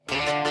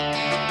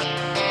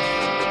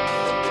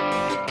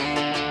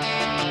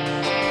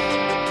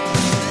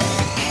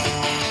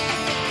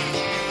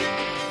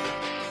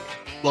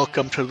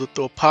welcome to the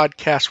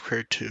podcast. We're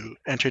here to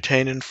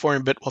entertain and inform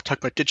a bit. We'll talk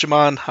about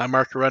Digimon. I'm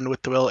Mark Run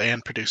with the Will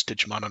and produce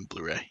Digimon on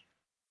Blu-ray.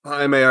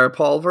 I'm AR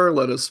Pulver.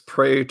 Let us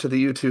pray to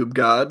the YouTube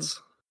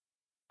gods.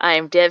 I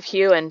am Dev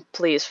Hugh, and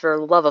please, for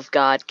the love of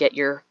God, get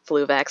your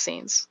flu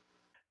vaccines.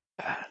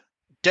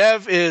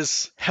 Dev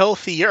is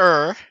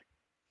healthier,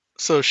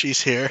 so she's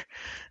here,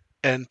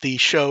 and the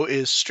show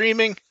is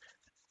streaming,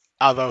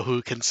 although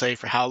who can say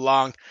for how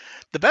long.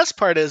 The best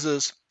part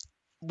is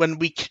when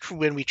we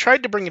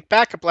tried to bring it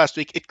back up last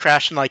week, it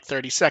crashed in like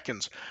 30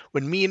 seconds.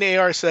 When me and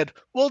AR said,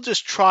 we'll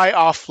just try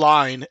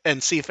offline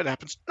and see if it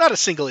happens, not a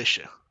single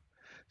issue.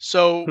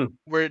 So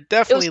we're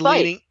definitely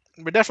leaning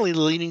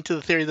to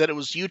the theory that it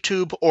was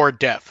YouTube or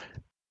Dev.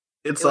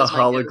 It's a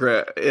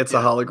hologram. It's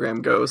a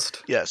hologram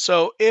ghost. Yeah.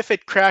 So if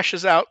it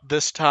crashes out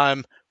this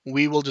time,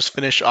 we will just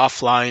finish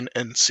offline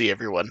and see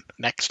everyone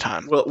next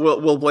time.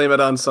 We'll blame it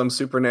on some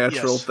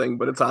supernatural thing,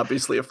 but it's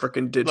obviously a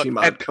frickin'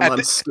 Digimon. Come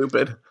on,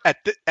 stupid.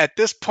 At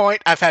this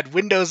point, I've had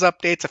Windows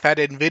updates. I've had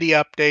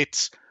NVIDIA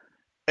updates.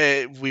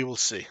 We will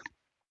see.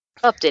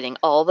 Updating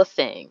all the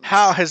things.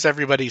 How has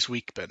everybody's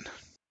week been?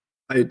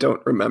 I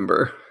don't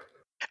remember.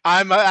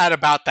 I'm at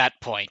about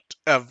that point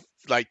of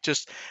like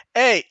just,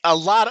 I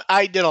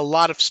did a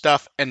lot of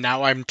stuff and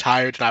now I'm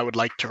tired and I would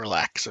like to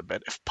relax a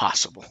bit if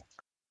possible.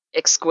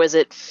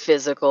 Exquisite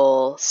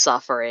physical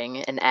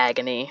suffering and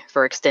agony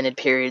for extended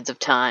periods of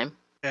time.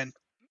 And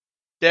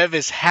Dev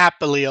is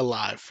happily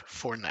alive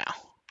for now.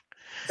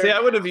 See, I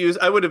would have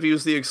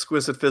used the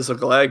exquisite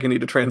physical agony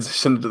to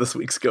transition into this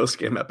week's Ghost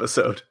Game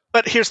episode.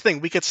 But here's the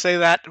thing, we could say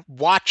that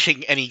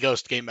watching any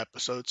Ghost Game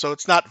episode, so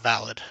it's not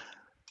valid.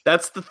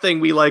 That's the thing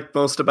we like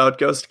most about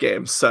Ghost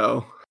Games,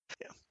 so...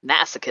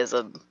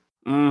 Masochism.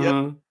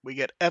 Mm-hmm. Yep. We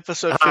get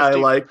episode 50. I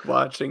like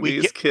watching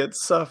these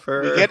kids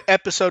suffer. We get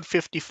episode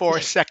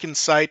 54, Second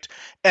Sight,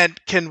 and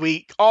can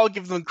we all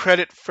give them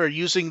credit for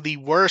using the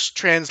worst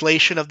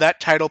translation of that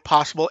title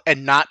possible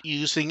and not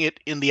using it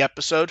in the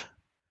episode?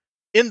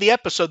 In the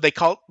episode,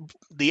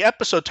 the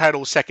episode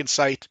title was Second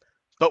Sight,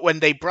 but when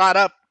they brought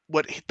up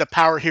what the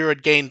power hero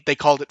had gained, they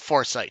called it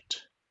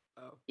Foresight.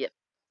 Oh. Yep.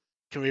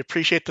 Can we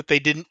appreciate that they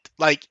didn't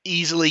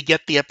easily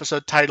get the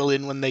episode title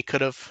in when they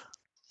could have?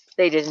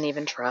 They didn't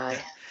even try.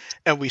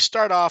 And we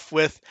start off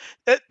with,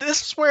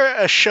 this is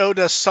where a show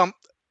does some,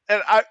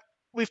 and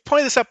we've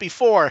pointed this out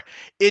before,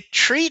 it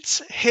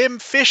treats him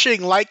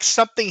fishing like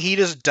something he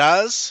just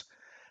does.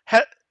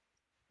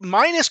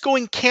 Minus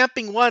going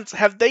camping once,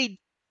 have they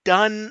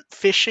done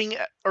fishing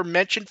or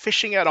mentioned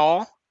fishing at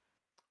all?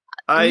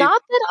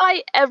 Not that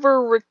I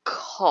ever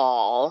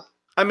recall.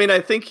 I mean, I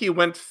think he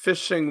went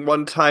fishing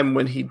one time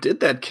when he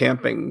did that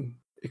camping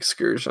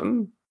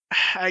excursion.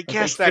 I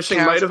guess that fishing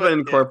counts, might have been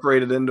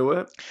incorporated into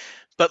it.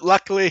 But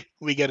luckily,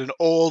 we get an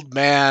old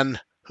man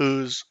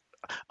who's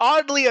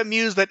oddly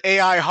amused that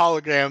AI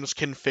holograms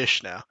can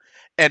fish now.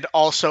 And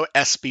also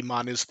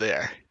Espimon is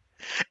there.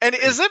 And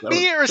is it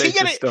me, or is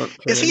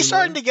he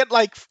starting to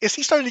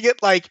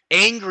get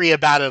angry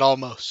about it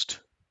almost?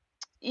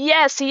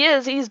 Yes, he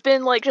is. He's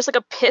been just like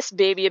a piss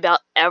baby about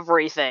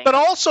everything. But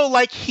also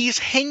he's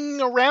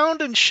hanging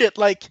around and shit.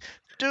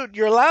 Dude,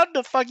 you're allowed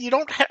to fuck. You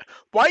don't.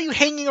 Why are you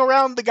hanging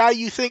around the guy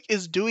you think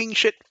is doing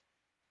shit?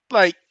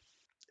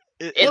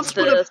 Let's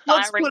put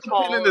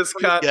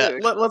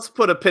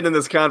a pin in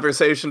this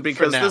conversation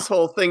because this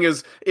whole thing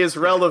is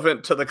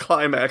relevant to the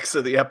climax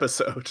of the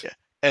episode. Yeah.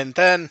 And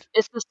then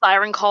it's the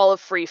siren call of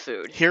free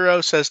food.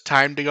 Hiro says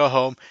time to go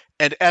home,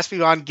 and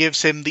Espimon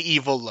gives him the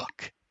evil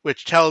look,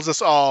 which tells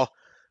us all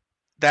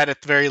that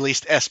at the very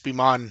least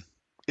Espimon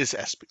is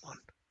Espimon.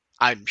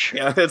 I'm sure.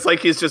 Yeah, it's like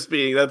he's just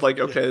being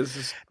okay. This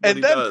is what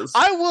he does.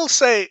 I will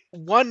say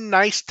one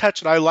nice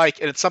touch that I like,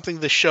 and it's something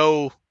the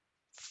show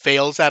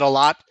fails at a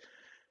lot,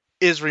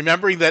 is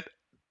remembering that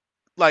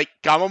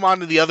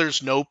Gamamon and the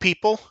others know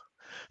people.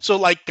 So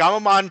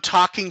Gamamon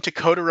talking to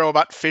Kotaro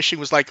about fishing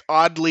was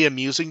oddly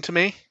amusing to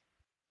me.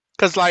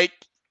 Because it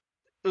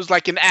was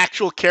an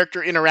actual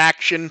character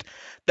interaction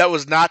that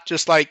was not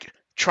just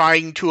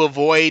trying to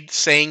avoid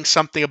saying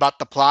something about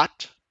the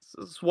plot.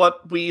 This is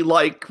what we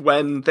like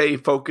when they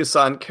focus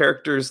on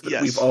characters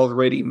that we've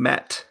already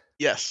met.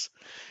 Yes.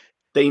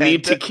 They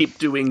need to keep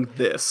doing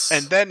this.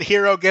 And then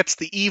Hiro gets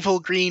the evil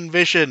green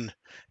vision.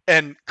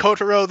 And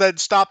Kotaro then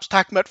stops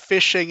talking about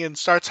fishing and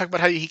starts talking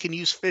about how he can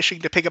use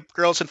fishing to pick up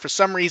girls. And for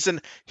some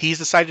reason, he's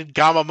decided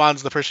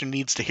Gamamon's the person who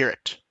needs to hear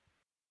it.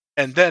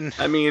 And then...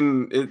 I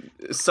mean,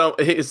 it's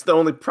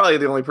probably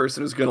the only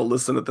person who's going to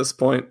listen at this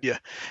point. Yeah.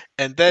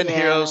 And then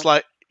Hiro's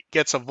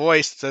gets a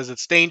voice that says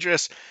it's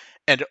dangerous.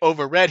 And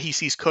overread, he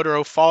sees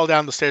Kotaro fall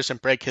down the stairs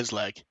and break his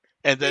leg.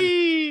 And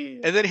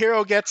then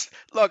Hiro gets...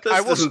 Look,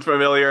 this isn't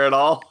familiar at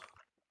all.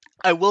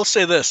 I will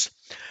say this.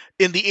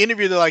 In the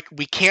interview, they're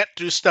we can't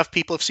do stuff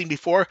people have seen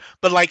before,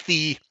 but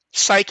the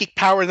psychic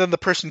power, then the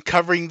person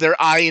covering their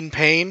eye in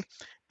pain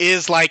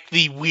is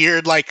the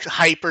weird,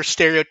 hyper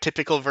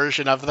stereotypical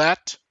version of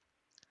that.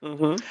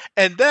 Mm-hmm.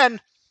 And then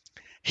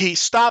he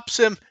stops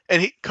him,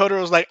 and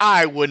Kotaro's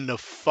I wouldn't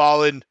have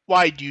fallen.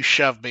 Why'd you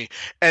shove me?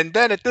 And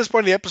then at this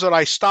point in the episode,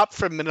 I stopped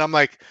for a minute. I'm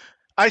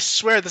I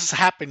swear this has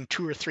happened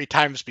 2 or 3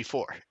 times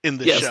before in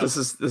this show.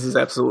 Yes, this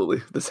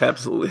absolutely has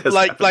happened a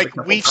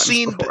couple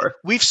times before.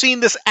 We've seen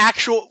this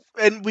actual,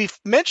 and we've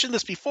mentioned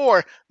this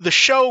before. The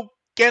show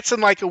gets in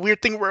like a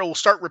weird thing where it will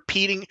start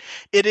repeating.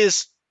 It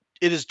is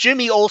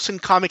Jimmy Olsen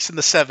comics in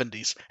the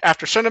 70s.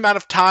 After a certain amount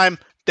of time,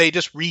 they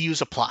just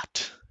reuse a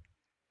plot.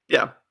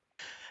 Yeah.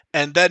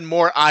 And then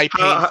more eye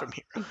pain from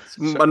Hero.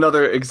 So.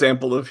 Another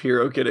example of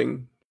Hero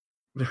getting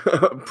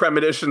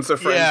premonitions of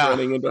friends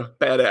running into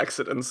bad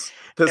accidents.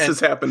 This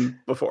has happened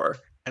before.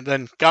 And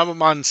then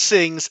Gamamon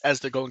sings as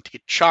they're going to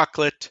get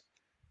chocolate.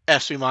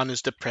 Espimon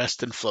is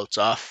depressed and floats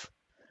off.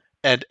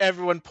 And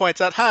everyone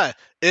points out,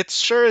 it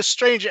sure is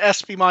strange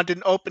Espimon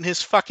didn't open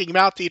his fucking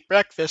mouth to eat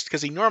breakfast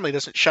because he normally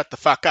doesn't shut the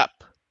fuck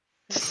up.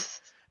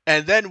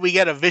 And then we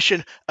get a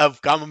vision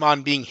of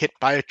Gamamon being hit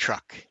by a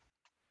truck.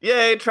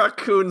 Yay,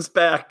 Truck-kun's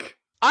back.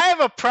 I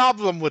have a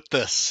problem with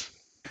this.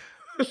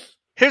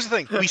 Here's the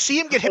thing. We see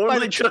him get hit by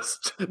the truck.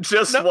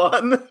 Just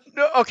one?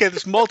 No, okay,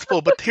 there's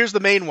multiple, but here's the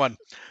main one.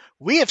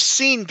 We have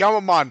seen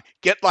Gamamon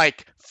get,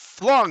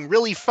 flung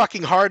really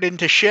fucking hard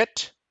into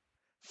shit.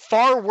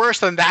 Far worse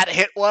than that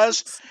hit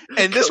was.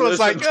 And this one's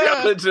like...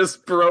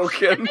 just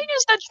broken. I think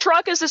that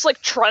truck is just,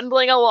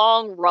 trundling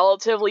along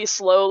relatively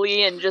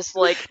slowly and just,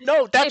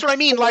 No, that's what I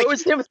mean,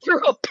 throws him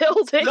through a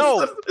building.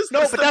 No,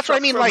 but that's what I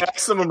mean,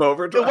 Maximum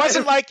Overdrive.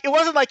 It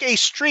wasn't like a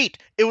street.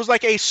 It was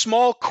like a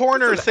small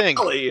corner thing.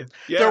 Alley.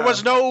 Yeah. There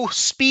was no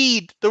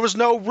speed. There was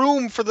no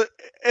room for the...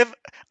 If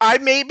I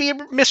may be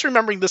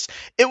misremembering this.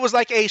 It was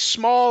like a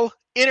small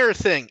inner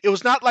thing. It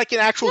was not like an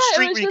actual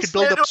street where you could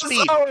build up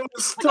speed. It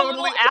was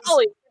totally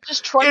alley.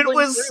 Just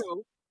trundling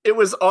through. It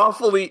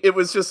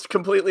was just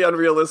completely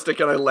unrealistic,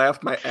 and I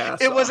laughed my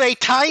ass off. Was a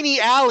tiny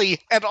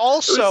alley, and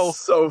also,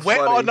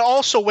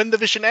 when the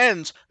vision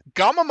ends,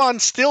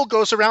 Gamamon still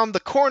goes around the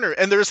corner,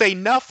 and there's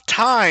enough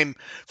time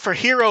for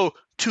Hero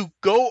to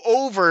go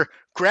over,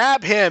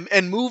 grab him,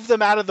 and move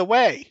them out of the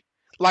way.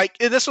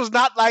 This was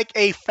not like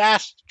a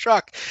fast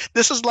truck.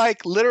 This is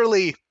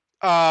literally,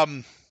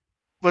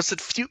 was it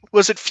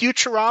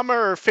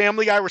Futurama or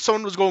Family Guy where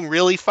someone was going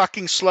really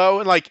fucking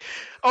slow and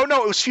oh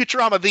no, it was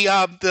Futurama.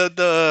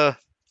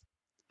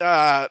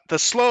 The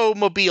slow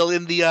mobile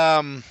in the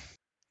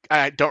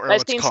I don't remember.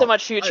 I've seen so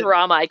much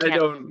Futurama, I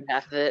can't remember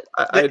half of it.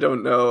 I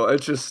don't know.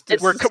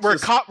 We're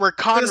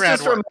Conrad. This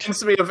just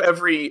reminds me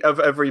of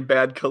every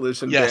bad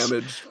collision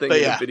damage thing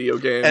in a video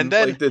game. And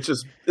then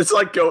it's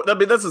like Goat. I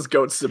mean, this is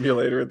Goat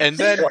Simulator. And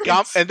then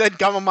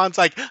Gamamon's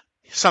like,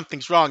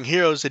 something's wrong.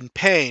 Hero's in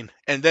pain,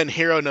 and then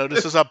Hero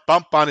notices a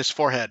bump on his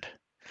forehead.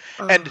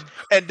 And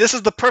this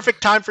is the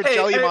perfect time for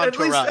Jellymon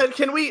to arrive. And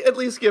can we at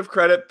least give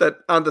credit that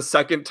on the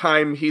second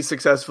time he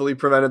successfully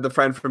prevented the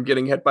friend from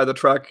getting hit by the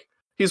truck?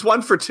 He's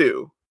 1 for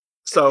 2,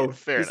 so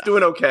he's enough.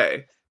 Doing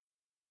okay.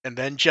 And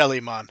then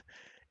Jellymon.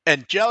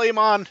 And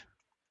Jellymon,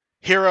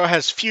 Hero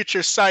has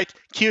future sight.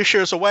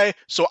 Kyushu's away,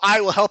 so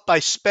I will help by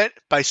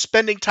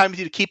spending time with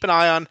you to keep an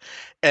eye on.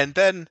 And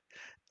then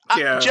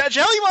Jellymon's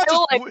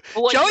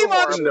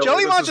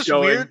just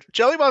weird.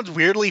 Jellymon's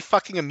weirdly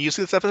fucking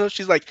amusing this episode.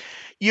 She's like,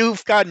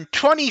 you've gotten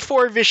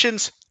 24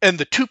 visions, and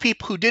the 2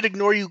 people who did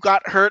ignore you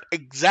got hurt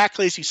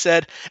exactly as you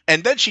said.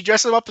 And then she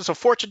dresses them up as a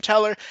fortune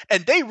teller,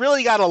 and they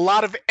really got a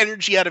lot of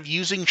energy out of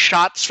using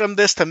shots from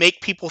this to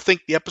make people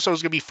think the episode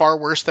was going to be far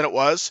worse than it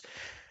was.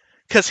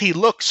 Because he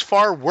looks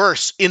far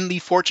worse in the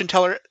fortune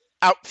teller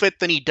outfit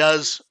than he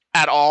does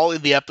at all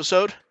in the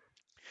episode.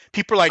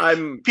 People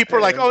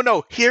are like, oh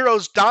no,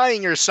 Hero's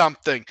dying or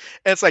something.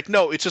 And it's like,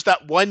 no, it's just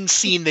that one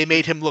scene they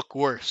made him look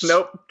worse.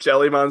 Nope,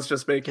 Jellymon's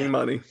just making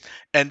money.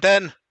 And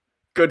then...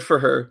 Good for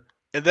her.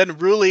 And then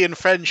Ruli and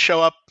friends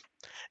show up,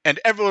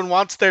 and everyone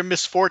wants their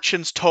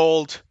misfortunes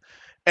told.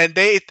 And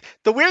the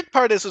weird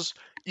part is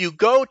you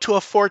go to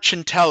a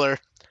fortune teller,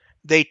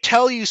 they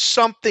tell you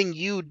something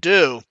you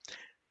do.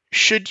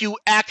 Should you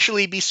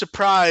actually be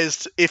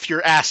surprised if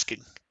you're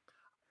asking?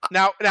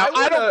 Now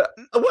I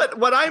don't.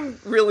 What I'm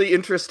really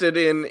interested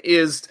in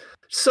is,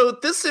 so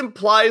this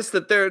implies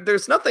that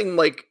there's nothing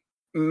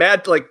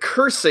mad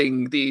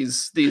cursing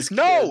these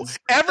no kids.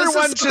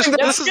 Everyone's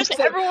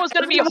everyone's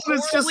going to be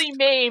horribly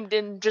maimed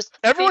and just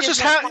everyone's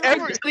just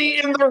everybody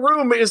in the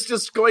room is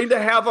just going to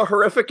have a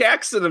horrific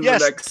accident the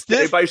next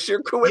day by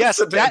sheer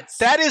coincidence. Yes,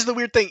 that is the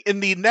weird thing. In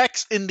the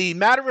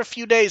matter of a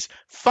few days,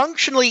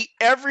 functionally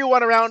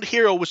everyone around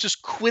Hero was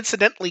just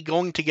coincidentally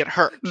going to get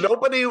hurt.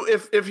 Nobody,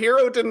 if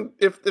Hero didn't,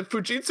 if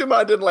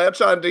Fujitsuma didn't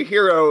latch on to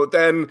Hero,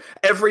 then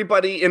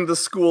everybody in the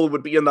school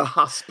would be in the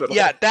hospital.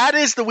 Yeah, that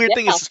is the weird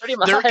thing. Is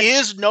there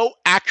is no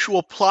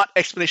actual plot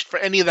explanation for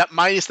any of that,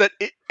 minus that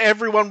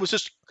everyone was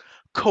just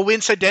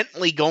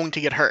coincidentally going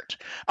to get hurt.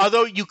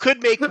 Although you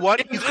could make one,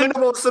 in the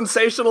most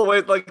sensational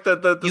way, like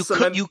the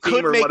cement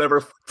beam or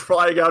whatever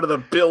flying out of the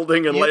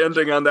building and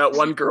landing on that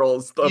one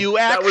girl's.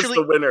 That was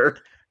the winner.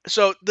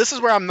 So this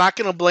is where I'm not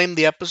going to blame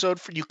the episode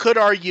for. You could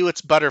argue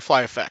it's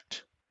butterfly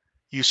effect.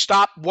 You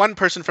stop one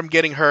person from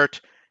getting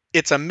hurt.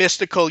 It's a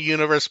mystical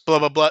universe. Blah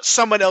blah blah.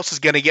 Someone else is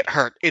going to get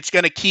hurt. It's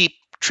going to keep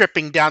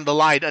tripping down the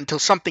line until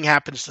something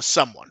happens to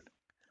someone.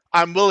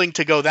 I'm willing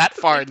to go that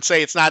far and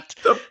say it's not.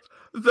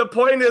 The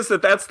point is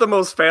that's the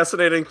most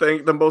fascinating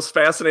thing, the most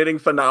fascinating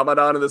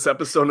phenomenon in this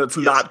episode that's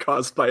not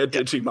caused by a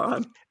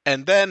Digimon.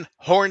 And then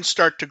horns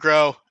start to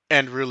grow,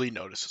 and Ruli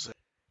notices it.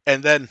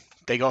 And then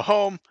they go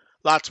home,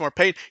 lots more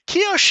pain.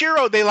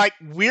 Kiyoshiro, they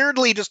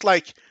weirdly just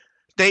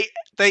they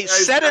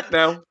set it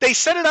now. They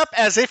set it up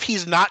as if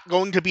he's not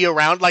going to be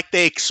around,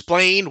 they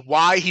explain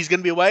why he's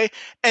going to be away,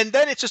 and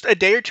then it's just a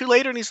day or two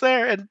later and he's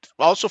there and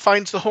also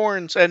finds the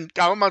horns, and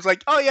Gaomon's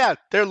like, oh yeah,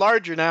 they're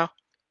larger now.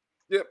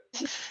 Yep.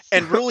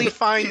 And Ruli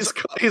finds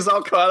he's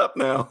all caught up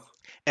now.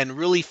 And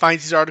Ruli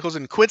finds these articles,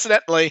 and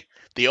coincidentally,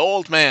 the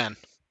old man.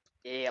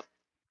 Yep.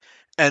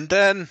 And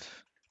then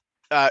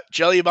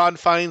Jellymon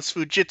finds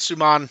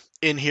Fujitsumon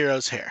in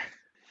Hiro's hair.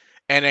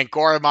 And then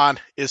Goromon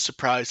is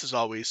surprised as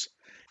always.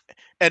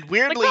 And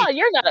weirdly...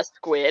 you're not a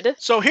squid.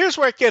 So here's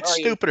where it gets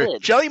stupider.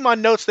 Jellymon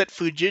notes that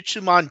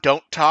Fujitsumon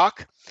don't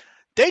talk.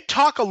 They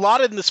talk a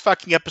lot in this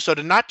fucking episode,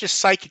 and not just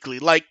psychically.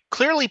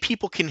 Clearly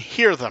people can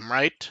hear them,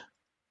 right?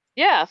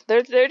 Yeah,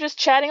 they're just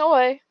chatting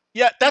away.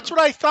 Yeah, that's what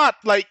I thought.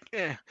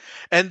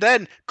 And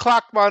then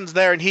Clockmon's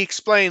there, and he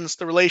explains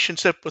the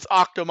relationship with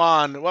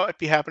Octomon, what might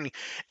be happening.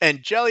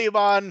 And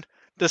Jellymon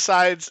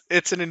decides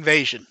it's an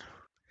invasion.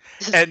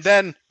 And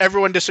then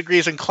everyone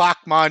disagrees, and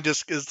Clockmon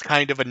just is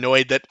kind of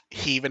annoyed that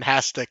he even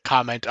has to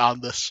comment on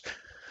this.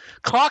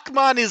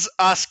 Clockmon is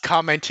us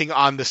commenting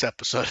on this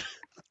episode.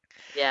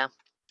 Yeah.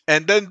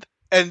 And then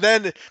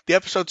the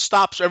episode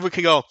stops, so everyone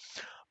can go,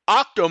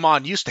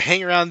 Octomon used to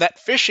hang around that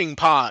fishing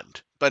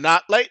pond, but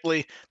not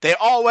lately. They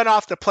all went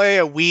off to play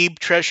a weeb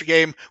treasure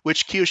game,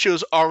 which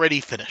Kyushu's already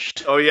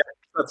finished. Oh, yeah.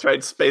 That's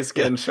right, Space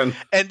Genshin.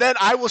 Yeah. And then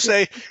I will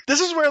say,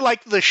 this is where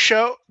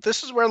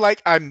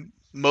I'm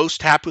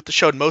most happy with the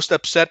show and most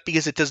upset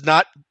because it does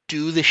not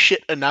do the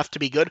shit enough to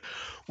be good.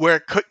 Where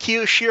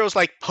Kiyoshiro's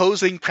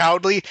posing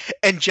proudly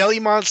and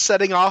Jellymon's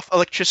setting off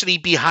electricity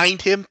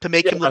behind him to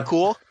make him look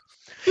cool.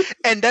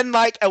 And then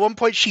at one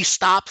point she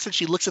stops and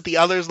she looks at the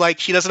others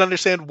she doesn't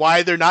understand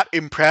why they're not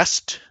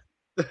impressed.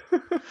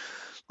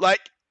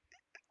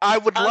 I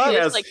would love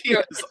it's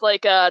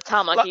like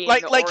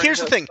Tamaki. Here's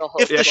the thing: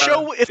 if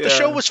the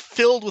show was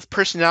filled with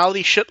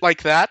personality shit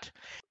like that,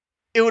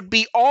 it would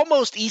be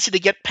almost easy to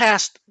get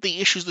past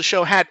the issues the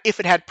show had if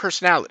it had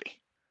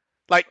personality.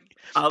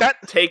 I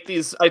take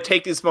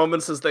these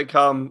moments as they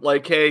come.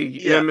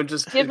 And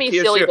just give me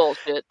silly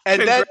bullshit.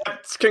 And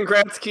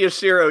congrats,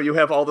 Kiyoshiro, you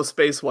have all the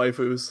space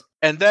waifus.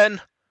 And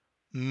then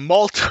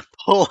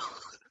multiple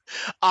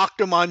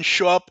Octomon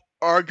show up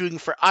arguing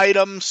for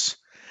items.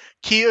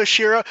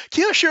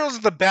 Kiyoshiro's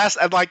the best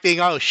at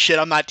being, oh shit,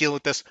 I'm not dealing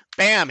with this.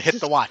 Bam,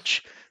 hit the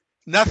watch.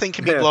 Nothing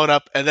can be blown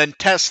up. And then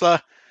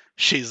Tesla,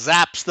 she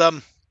zaps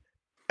them.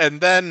 And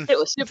then it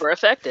was super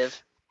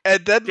effective.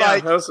 And then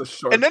that was a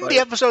short and then fight. The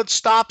episode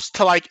stops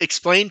to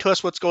explain to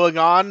us what's going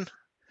on.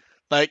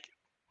 That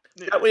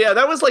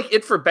was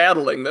it for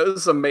battling. That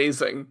was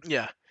amazing.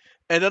 Yeah.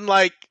 And then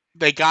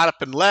they got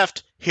up and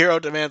left. Hero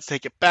demands to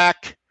take it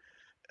back.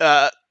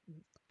 The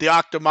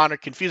Octomon are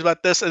confused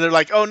about this, and they're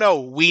like, oh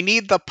no, we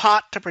need the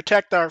pot to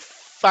protect our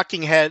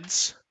fucking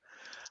heads.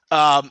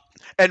 And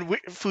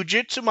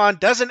Fujitsumon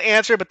doesn't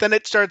answer, but then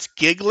it starts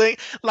giggling.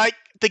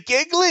 The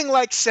giggling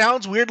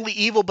sounds weirdly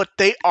evil, but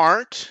they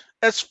aren't.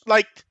 It's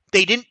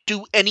they didn't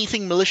do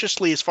anything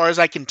maliciously as far as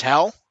I can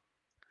tell.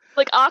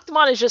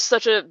 Octomon is just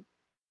such a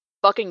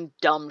fucking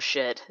dumb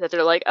shit that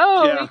they're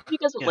he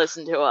doesn't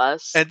listen to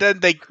us. And then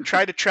they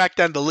try to track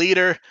down the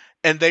leader,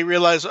 and they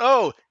realize,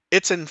 oh,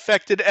 it's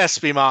infected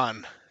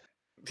Espimon.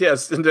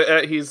 Yes,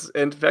 he's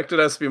infected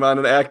Espimon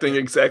and acting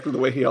exactly the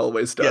way he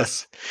always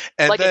does.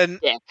 Yes.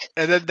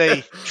 And then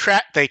they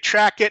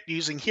track it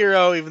using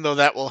Hero, even though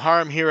that will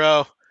harm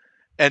Hero.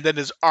 And then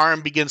his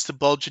arm begins to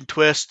bulge and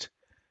twist.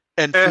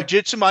 And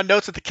Fujitsumon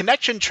notes that the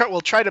connection will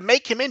try to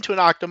make him into an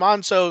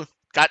Octomon, so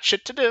got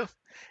shit to do.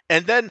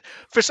 And then,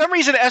 for some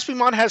reason,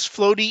 Espimon has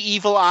floaty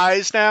evil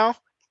eyes now,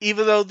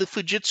 even though the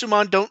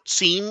Fujitsumon don't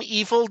seem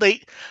evil.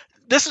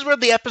 This is where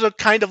the episode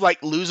kind of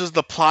loses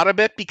the plot a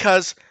bit,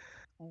 because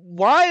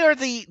why are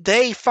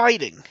they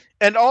fighting?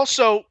 And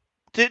also,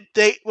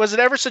 was it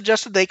ever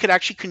suggested they could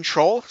actually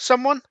control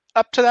someone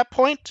up to that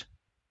point?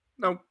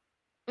 No.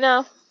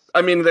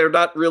 I mean, they're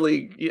not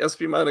really.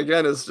 Espimon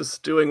again is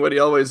just doing what he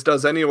always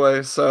does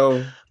anyway.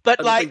 So, but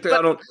there's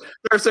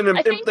certainly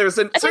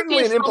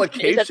an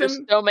implication. That there's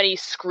so many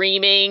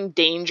screaming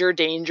danger.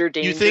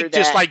 You think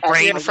just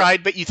brain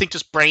fried, but you think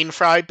just brain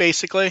fried,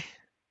 basically.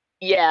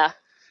 Yeah.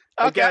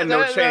 Okay, again,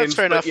 no change. That's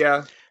fair enough.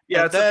 Yeah,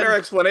 it's a fair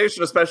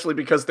explanation, especially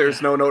because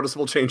there's no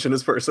noticeable change in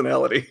his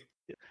personality.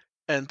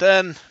 And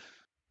then.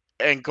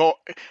 And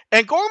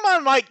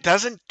Goromon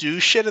doesn't do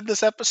shit in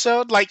this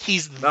episode.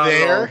 He's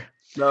there.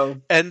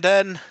 No. And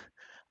then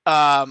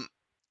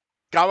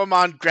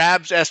Gabumon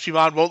grabs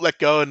Espimon, won't let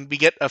go, and we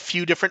get a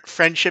few different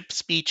friendship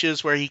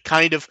speeches where he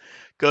kind of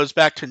goes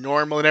back to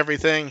normal and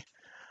everything.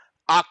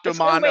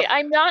 Octomon... Wait,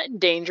 I'm not in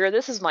danger.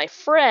 This is my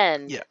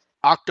friend. Yeah.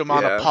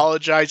 Octomon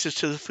apologizes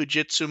to the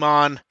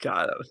Fujitsumon.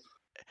 God.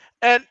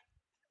 And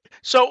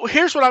so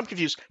here's what I'm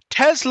confused.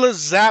 Tesla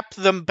zapped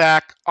them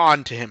back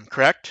onto him,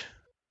 correct?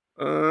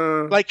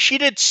 Like she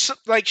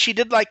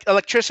did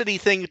electricity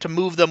thing to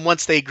move them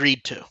once they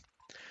agreed to.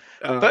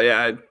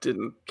 I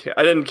didn't care.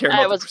 I didn't care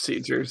about the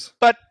procedures.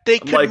 But they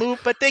could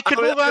move. But they could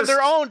move on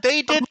their own.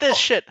 They did this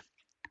shit.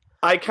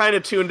 I kind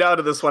of tuned out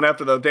of this one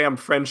after the damn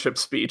friendship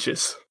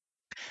speeches.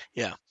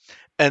 Yeah,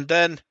 and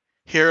then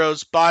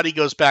Hero's body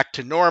goes back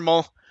to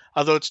normal.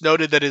 Although it's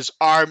noted that his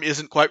arm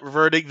isn't quite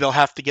reverting, they'll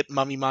have to get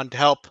Mummymon to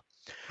help.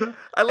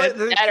 I like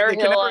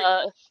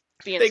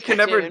they can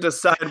never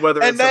decide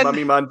whether it's a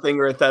Mummymon thing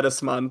or a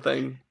Thetismon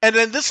thing. And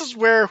then this is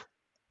where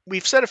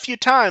we've said a few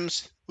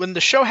times, when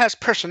the show has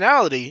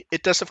personality,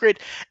 it does stuff great.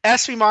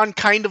 Espimon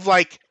kind of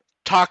like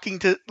talking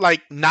to,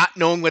 like, not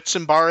knowing what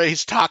Simbara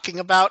is talking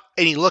about,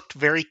 and he looked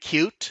very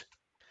cute.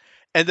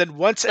 And then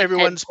once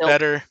everyone's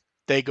better,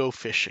 they go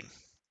fishing.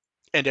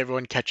 And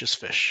everyone catches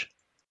fish.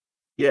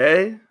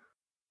 Yay.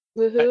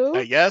 Woohoo.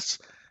 I guess.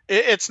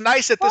 It's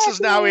nice that this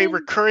is now a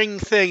recurring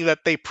thing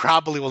that they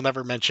probably will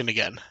never mention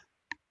again.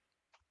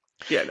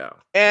 Yeah, no.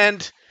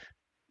 And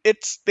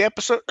it's the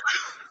episode...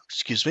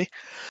 excuse me.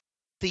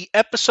 The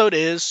episode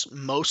is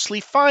mostly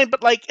fine,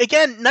 but, like,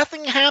 again,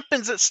 nothing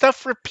happens. That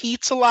stuff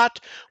repeats a lot.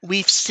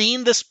 We've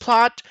seen this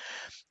plot,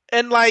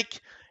 and,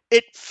 like,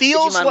 it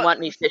feels Digimon want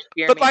me fish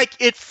but me. Like,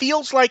 it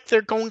feels like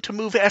they're going to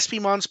move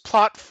Espimon's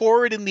plot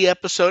forward in the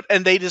episode,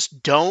 and they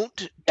just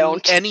don't do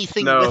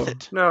anything with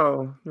it.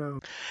 No.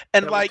 And,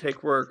 that like, would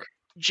take work.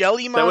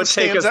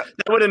 Jellymon that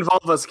would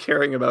involve us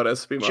caring about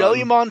Espimon.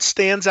 Jellymon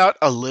stands out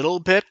a little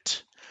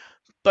bit,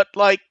 but,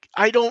 like,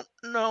 I don't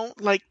know,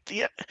 like,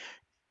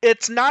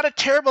 it's not a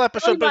terrible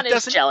episode, but it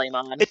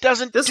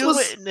doesn't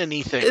do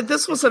anything.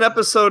 This was an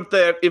episode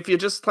that, if you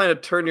just kind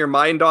of turn your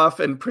mind off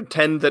and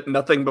pretend that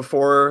nothing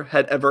before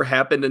had ever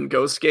happened in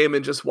Ghost Game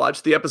and just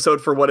watch the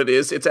episode for what it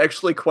is, it's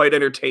actually quite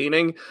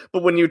entertaining.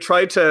 But when you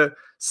try to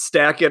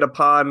stack it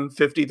upon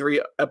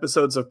 53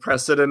 episodes of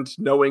precedent,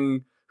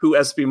 knowing who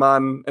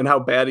Espimon and how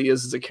bad he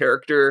is as a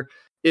character,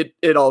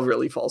 it all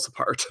really falls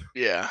apart.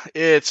 Yeah,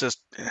 it's just...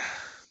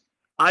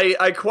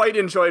 I quite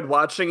enjoyed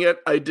watching it.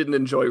 I didn't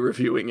enjoy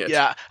reviewing it.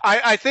 Yeah,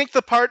 I think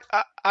the part...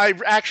 I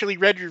actually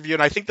read your review,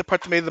 and I think the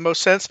part that made the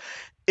most sense,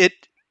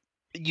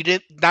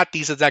 not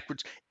these exact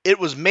words, it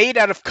was made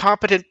out of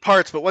competent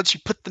parts, but once you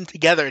put them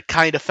together, it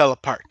kind of fell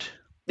apart.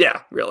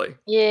 Yeah, really.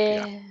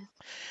 Yeah.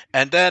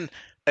 And then,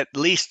 at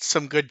least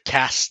some good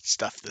cast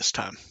stuff this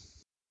time.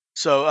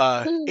 So,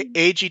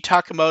 Eiji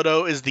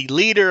Takamoto is the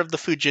leader of the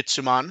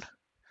Fujitsumon.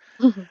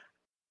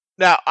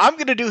 Now, I'm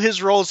going to do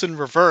his roles in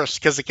reverse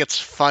because it gets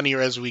funnier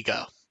as we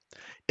go.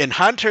 In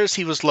Hunters,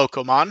 he was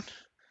Locomon.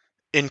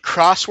 In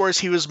Cross Wars,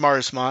 he was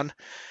Marsmon.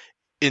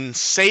 In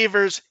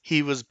Savers,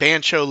 he was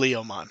Bancho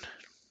Leomon.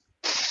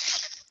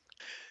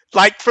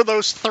 Like, for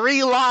those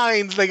 3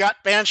 lines, they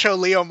got Bancho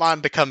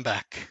Leomon to come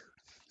back.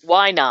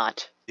 Why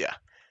not? Yeah.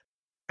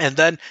 And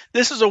then,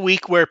 this is a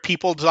week where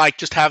people, like,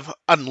 just have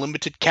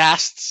unlimited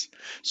casts.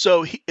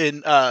 So,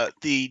 in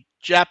the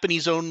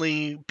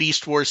Japanese-only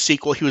Beast Wars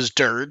sequel, he was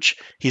Dirge.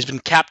 He's been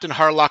Captain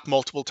Harlock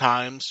multiple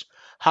times.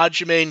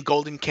 Hajime in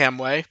Golden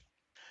Kamui.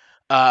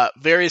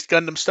 Various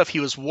Gundam stuff.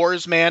 He was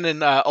Warsman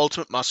in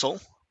Ultimate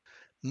Muscle.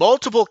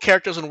 Multiple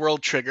characters in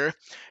World Trigger.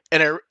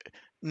 And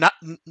not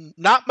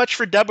much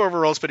for dub over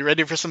roles, but are you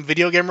ready for some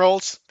video game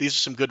roles? These are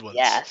some good ones.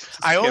 Yes.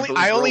 I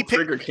only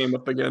Trigger came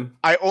up again.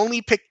 I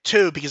only picked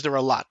 2 because there were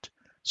a lot.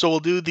 So we'll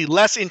do the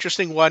less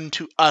interesting one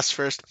to us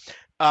first.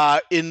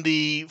 In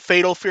the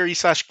Fatal Fury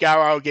 /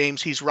 Gao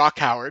games, he's Rock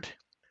Howard.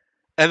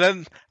 And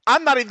then,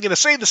 I'm not even going to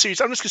say the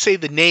series, I'm just going to say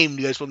the name,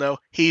 you guys will know.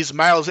 He's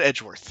Miles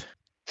Edgeworth.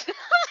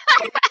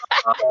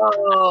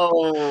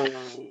 Oh.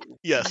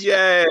 Yes.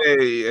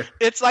 Yay.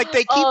 It's like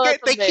they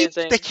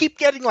keep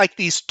getting, like,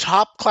 these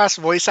top-class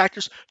voice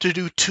actors to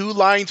do 2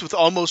 lines with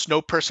almost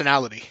no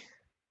personality.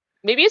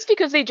 Maybe it's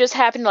because they just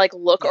happened to, like,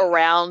 look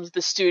around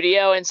the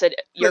studio and said,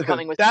 "You're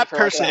coming with that me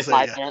for person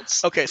like 5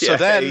 minutes." Okay, so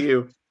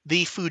then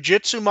the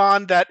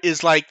Fujitsumon that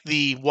is like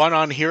the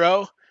one-on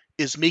hero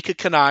is Mika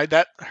Kanai.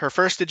 That her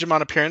first Digimon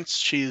appearance.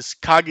 She's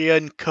Kaguya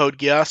in Code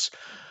Geass.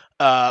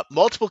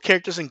 Multiple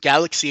characters in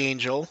Galaxy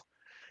Angel.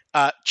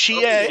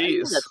 Chie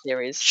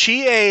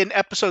in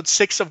episode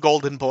 6 of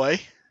Golden Boy.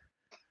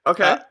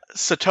 Okay.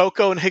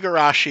 Satoko and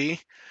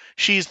Higurashi.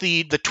 She's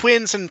the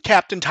twins in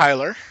Captain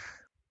Tyler.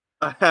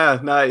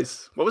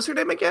 Nice. What was her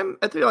name again?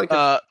 I think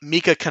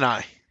Mika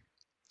Kanai.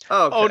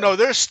 Oh, okay. Oh no,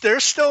 there's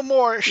still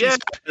more. Okay.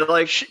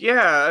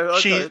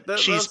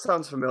 That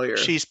sounds familiar.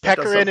 She's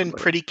Pekarin in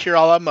Pretty Cure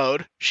a la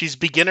Mode. She's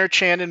Beginner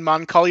Chan in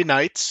Moncali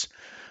Nights.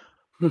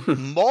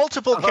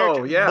 Multiple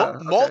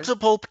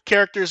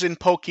characters in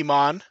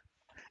Pokemon,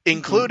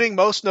 including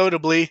most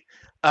notably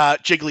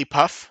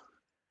Jigglypuff.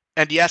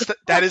 And yes,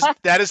 that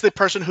is the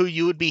person who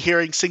you would be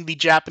hearing sing the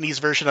Japanese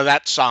version of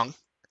that song.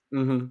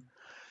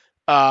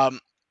 Mm-hmm.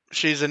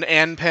 She's an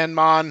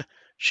Anpanmon.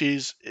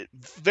 She's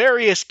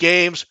various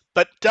games,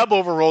 but dub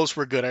overrolls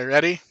were good. Are you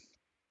ready?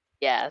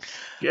 Yes.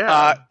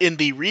 Yeah. In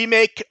the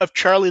remake of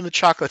Charlie and the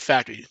Chocolate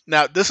Factory.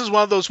 Now, this is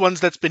one of those ones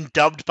that's been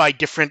dubbed by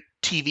different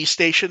TV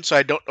stations, so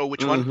I don't know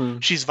which one.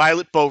 She's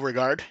Violet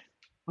Beauregard.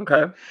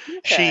 Okay.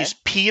 She's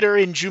Peter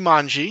in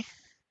Jumanji.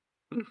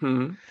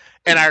 Mm-hmm.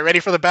 And are you ready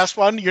for the best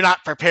one? You're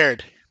not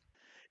prepared.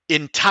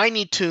 In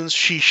Tiny Toons,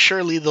 she's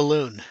Shirley the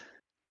Loon.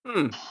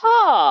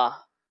 Huh.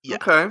 Yeah.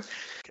 Okay.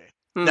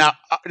 Now,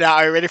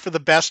 are you ready for the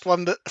best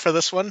one for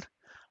this one?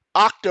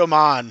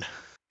 Octomon.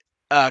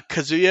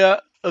 Kazuya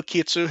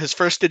Okitsu, his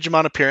first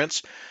Digimon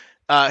appearance.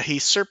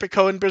 He's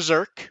Serpico in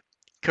Berserk,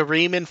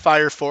 Kareem in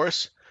Fire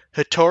Force,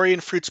 Hattori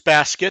in Fruits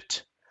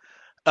Basket,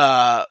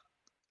 Fat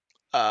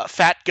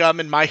Gum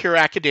in My Hero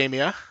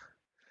Academia.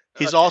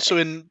 He's also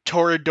in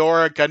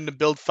Toradora, Gundam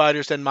Build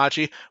Fighters,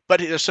 Denmachi. But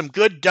there's some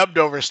good dubbed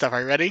over stuff.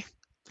 Are you ready?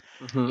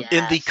 Mm-hmm.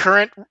 Yes.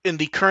 In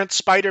the current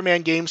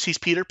Spider-Man games, he's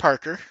Peter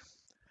Parker.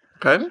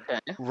 Okay.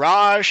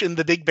 Raj in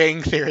The Big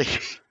Bang Theory.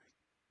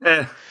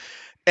 Eh.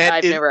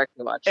 I've never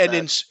actually watched that.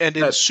 In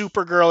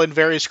Supergirl and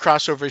various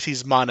crossovers,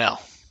 he's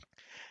Mon-El.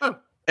 Oh.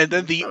 And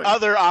then the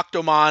other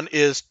Octomon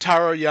is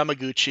Taro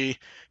Yamaguchi.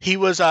 He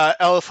was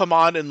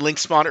Elphamon and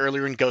Lynxmon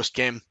earlier in Ghost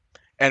Game,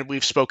 and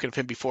we've spoken of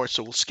him before,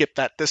 so we'll skip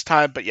that this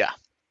time. But yeah,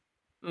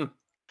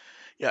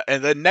 yeah.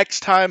 And then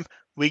next time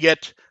we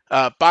get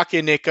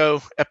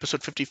Bakeneko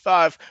episode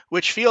 55,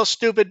 which feels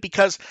stupid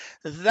because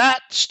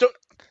that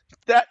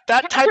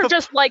type of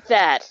just like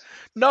that.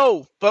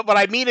 No, but what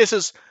I mean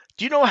is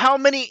do you know how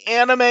many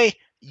anime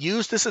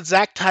use this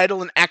exact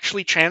title and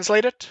actually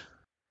translate it?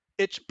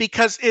 It's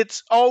because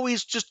it's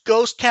always just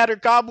Ghost Cat or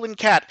Goblin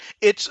Cat.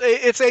 It's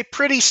a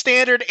pretty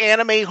standard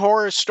anime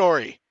horror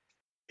story.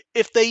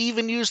 If they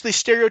even use the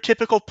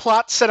stereotypical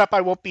plot setup,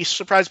 I won't be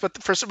surprised.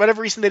 But for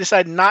whatever reason, they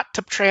decide not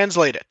to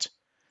translate it.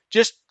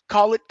 Just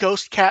call it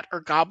Ghost Cat or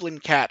Goblin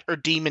Cat or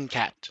Demon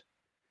Cat.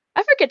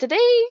 I forget. Did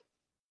they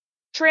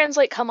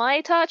translate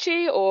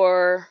Kamaitachi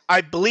or?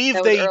 I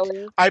believe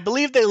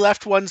they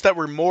left ones that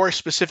were more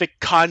specific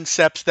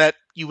concepts that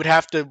you would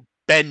have to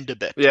bend a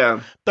bit.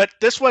 Yeah. But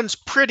this one's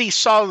pretty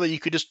solid. You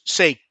could just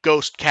say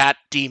Ghost Cat,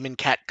 Demon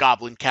Cat,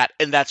 Goblin Cat,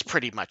 and that's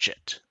pretty much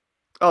it.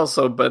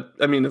 Also, but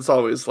I mean, it's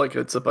always like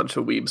it's a bunch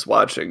of weebs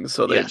watching,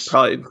 so they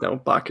probably know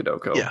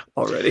Bakeneko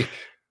already.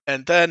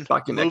 And then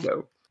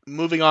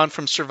moving on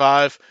from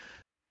Survive,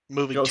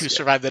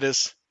 Survive, that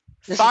is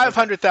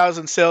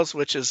 500,000 sales,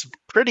 which is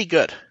pretty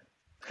good.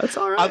 That's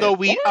all right. Although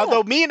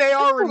me and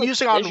AR were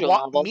musing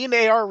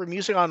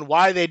on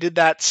why they did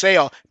that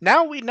sale.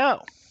 Now we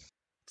know.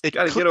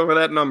 Got to get over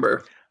that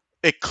number.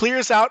 It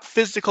clears out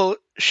physical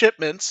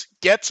shipments,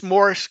 gets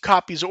more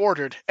copies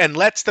ordered, and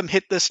lets them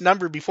hit this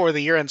number before the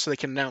year ends so they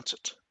can announce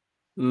it.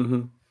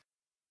 Mm-hmm.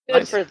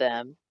 Good for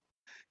them.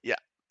 Yeah.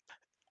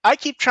 I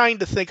keep trying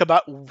to think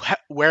about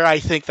where I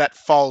think that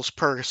falls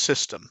per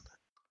system.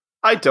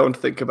 I don't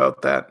think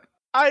about that.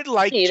 I'd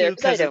like to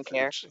because I don't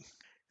care.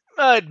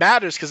 It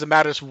matters because it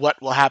matters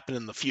what will happen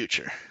in the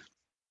future.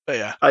 But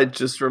yeah. It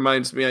just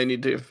reminds me I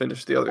need to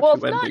finish the other two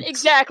endings. Well, it's not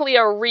exactly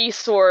a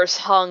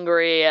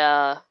resource-hungry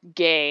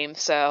game,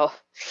 so...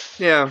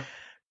 Yeah.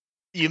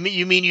 You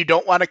mean you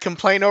don't want to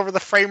complain over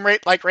the frame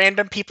rate like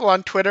random people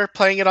on Twitter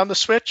playing it on the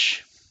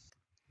Switch?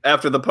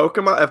 After the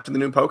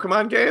new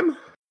Pokemon game?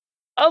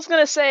 I was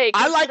gonna say,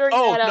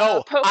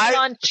 Pokemon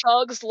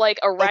chugs like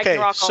a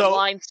Ragnarok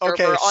Online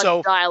server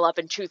on dial-up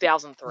in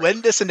 2003.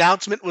 When this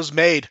announcement was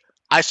made,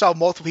 I saw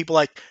multiple people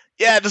like,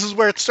 yeah, this is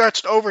where it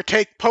starts to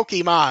overtake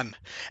Pokemon.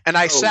 And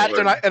I sat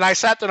there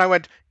and I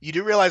went, you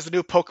do realize the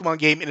new Pokemon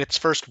game in its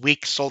first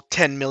week sold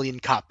 10 million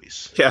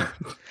copies. Yeah.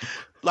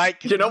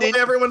 Like, you know why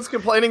everyone's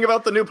complaining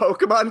about the new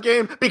Pokemon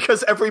game?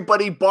 Because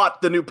everybody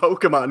bought the new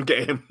Pokemon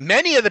game.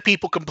 Many of the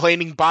people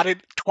complaining bought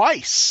it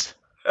twice.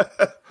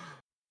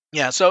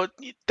 Yeah, so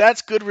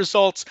that's good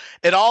results.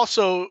 It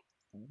also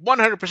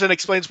 100%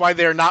 explains why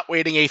they're not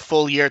waiting a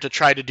full year to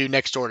try to do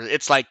Next Order.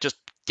 It's like, just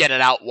get it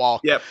out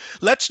while... Yep.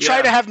 Let's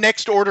try to have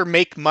Next Order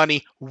make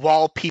money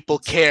while people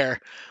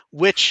care,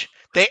 which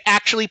they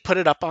actually put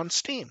it up on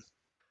Steam.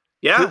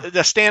 Yeah.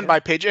 The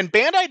standby page. And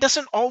Bandai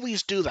doesn't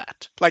always do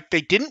that. Like,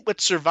 they didn't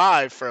with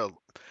Survive for,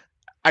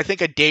 I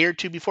think, a day or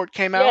two before it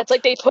came out. Yeah, it's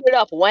like they put it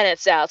up when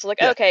it's out. So,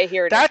 okay,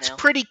 here it is. That's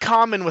pretty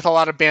common with a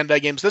lot of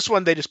Bandai games. This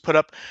one they just put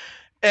up.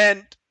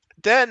 And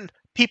then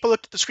people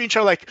looked at the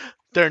screenshot like,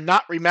 they're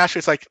not remastered.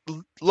 It's like,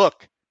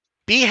 look,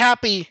 be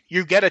happy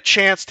you get a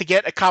chance to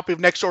get a copy of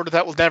Next Order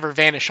that will never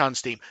vanish on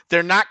Steam.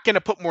 They're not going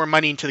to put more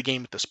money into the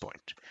game at this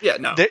point. Yeah,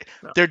 no.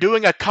 They're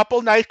doing a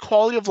couple nice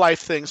quality of life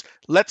things.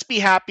 Let's be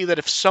happy that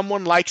if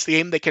someone likes the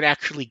game, they can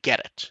actually get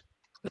it.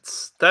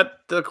 It's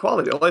the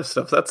quality of life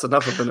stuff. That's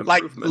enough of an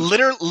improvement.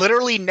 Like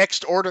literally,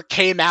 Next Order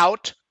came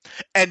out,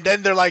 and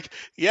then they're like,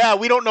 "Yeah,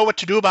 we don't know what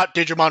to do about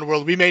Digimon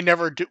World. We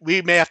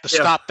may have to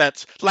stop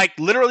that." Like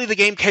literally, the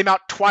game came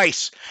out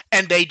twice,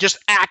 and they just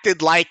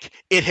acted like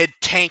it had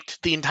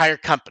tanked the entire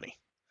company.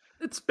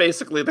 They're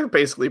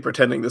basically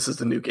pretending this is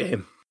the new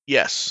game.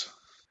 Yes,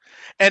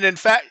 and in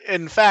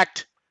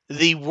fact.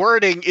 The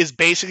wording is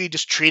basically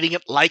just treating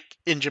it like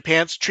in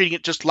Japan, treating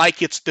it just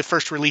like it's the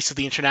first release of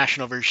the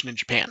international version in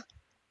Japan.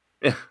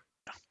 Yeah.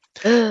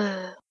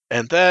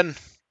 And then,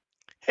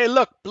 hey,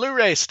 look,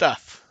 Blu-ray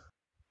stuff.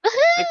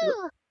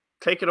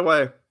 Take it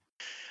away.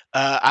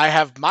 I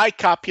have my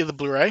copy of the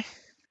Blu-ray.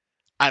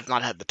 I've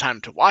not had the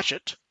time to watch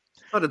it.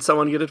 How did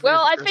someone get it?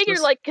 Well, I figured,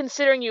 like,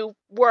 considering you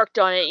worked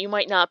on it, you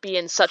might not be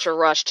in such a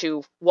rush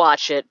to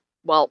watch it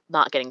while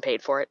not getting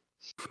paid for it.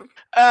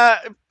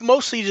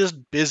 Mostly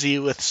just busy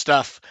with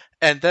stuff.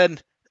 And then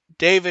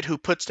David, who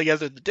puts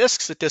together the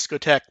discs at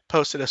Discotheque,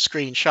 posted a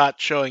screenshot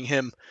showing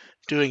him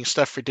doing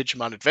stuff for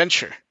Digimon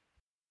Adventure.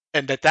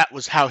 And that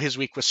was how his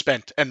week was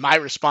spent. And my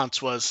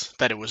response was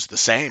that it was the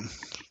same.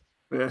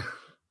 Yeah.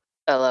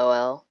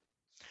 LOL.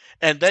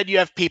 And then you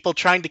have people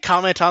trying to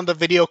comment on the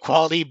video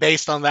quality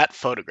based on that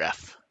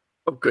photograph.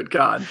 Oh, good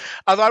God.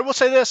 Although I will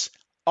say this,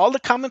 all the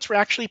comments were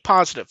actually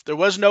positive. There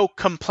was no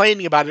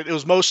complaining about it. It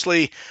was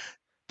mostly,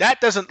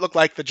 that doesn't look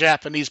like the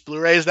Japanese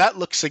Blu-rays. That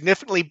looks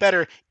significantly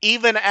better,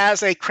 even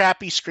as a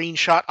crappy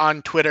screenshot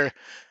on Twitter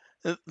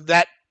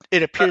that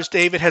it appears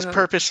David has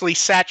purposely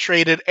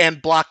saturated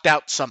and blocked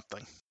out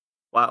something.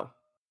 Wow.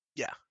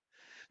 Yeah.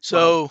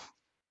 So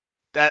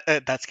that's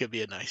going to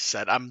be a nice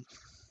set. I'm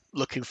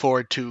looking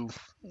forward to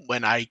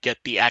when I get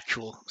the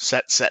actual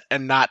set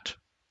and not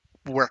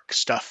work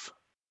stuff.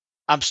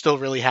 I'm still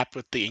really happy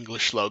with the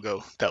English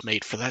logo that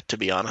made for that, to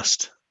be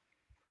honest.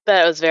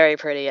 That was very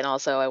pretty, and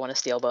also I want a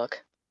steelbook.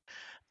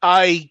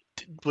 I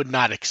would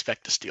not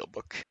expect a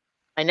steelbook.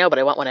 I know, but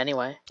I want one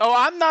anyway. Oh,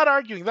 I'm not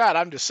arguing that.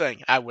 I'm just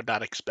saying I would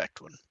not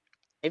expect one.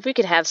 Maybe we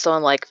could have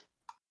someone, like,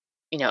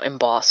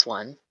 emboss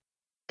one.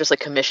 Just, like,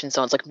 commission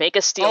someone. It's like, make a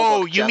steelbook.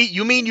 Oh,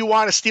 you mean you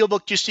want a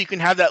steelbook just so you can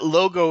have that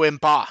logo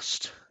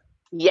embossed?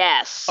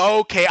 Yes.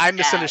 Okay, I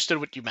misunderstood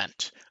what you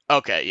meant.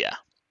 Okay, yeah.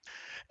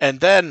 And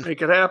then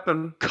make it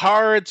happen.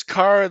 Cards.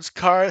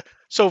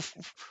 So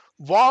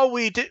while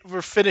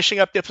we're finishing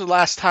up the episode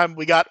last time,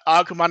 we got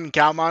Agumon and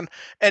Galmon,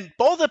 and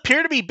both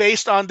appear to be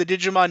based on the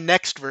Digimon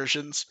Next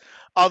versions,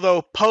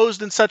 although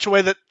posed in such a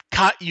way that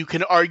you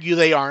can argue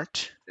they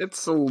aren't.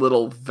 It's a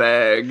little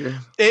vague.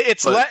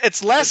 It's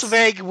less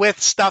vague with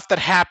stuff that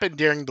happened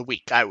during the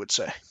week, I would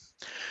say.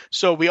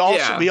 So we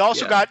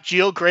also got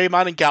Geo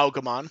Greymon and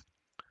Galgomon.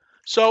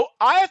 So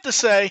I have to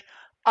say,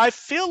 I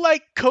feel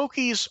like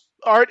Koki's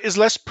art is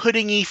less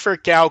puddingy for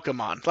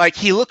Galgomon. Like,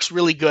 he looks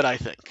really good, I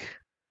think.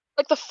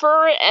 Like, the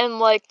fur and,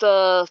 like,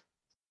 the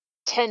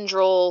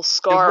tendril,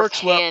 scarf,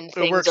 hand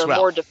things are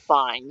more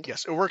defined.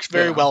 Yes, it works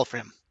very well for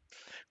him.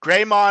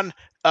 Greymon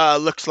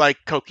looks like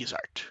Koki's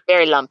art.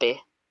 Very lumpy.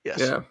 Yes.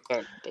 Yeah.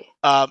 Very lumpy.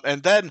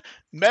 And then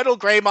Metal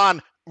Greymon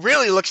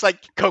really looks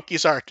like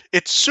Koki's art.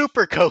 It's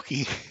super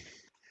Koki.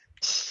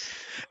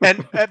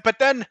 But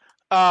then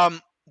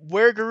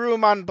Where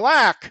Garurumon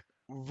Black,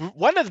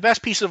 one of the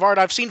best pieces of art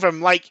I've seen from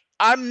him. Like,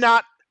 I'm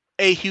not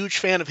a huge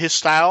fan of his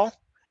style.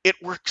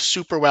 It works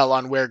super well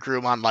on Where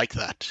Garurumon like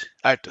that,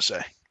 I have to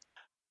say.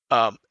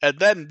 And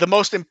then the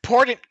most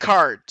important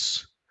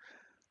cards,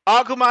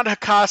 Agumon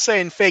Hakase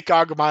and Fake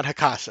Agumon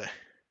Hakase.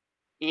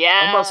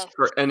 Yeah. Almost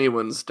for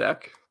anyone's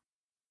deck.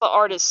 The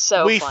art is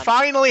so We fun.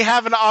 finally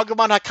have an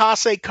Agumon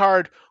Hakase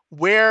card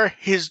where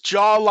his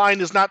jawline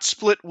is not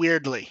split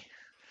weirdly.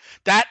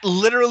 That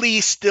literally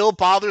still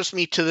bothers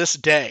me to this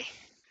day.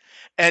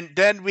 And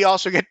then we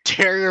also get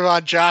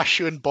Terriermon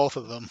Joshu in both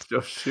of them.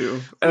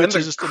 Joshu. And then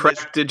the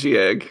cracked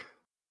Digi-Egg.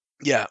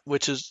 Yeah,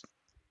 which is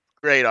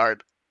great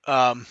art.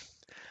 And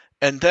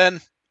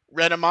then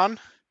Renamon.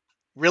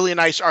 Really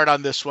nice art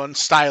on this one.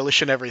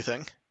 Stylish and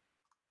everything.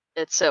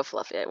 It's so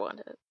fluffy, I want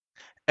it.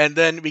 And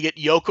then we get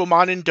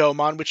Yokomon and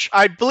Domon, which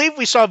I believe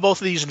we saw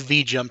both of these in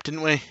V-Jump,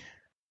 didn't we?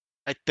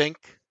 I think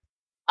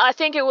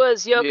it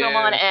was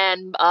Yokomon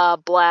and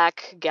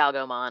Black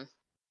Galgomon.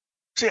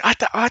 See, I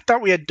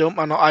thought we had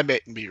Domon. I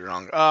may be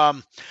wrong.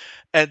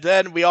 And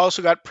then we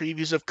also got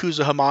previews of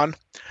Kuzuhamon.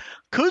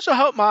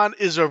 Kuzuhamon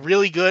is a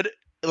really good,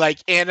 like,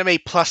 anime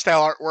plus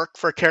style artwork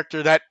for a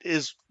character that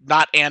is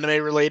not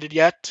anime related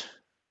yet.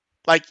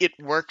 Like, it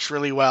works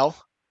really well.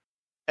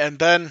 And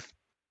then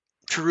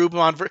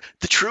Cherubimon.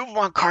 The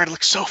Cherubimon card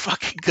looks so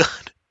fucking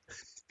good.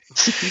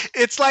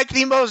 It's like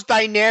the most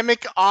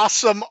dynamic,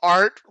 awesome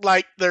art.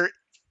 Like,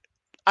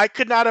 I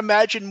could not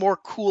imagine more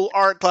cool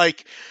art.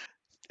 Like,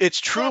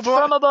 it's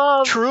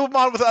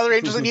Cherubimon with other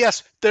angels, and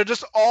yes, they're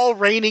just all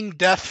raining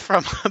death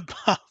from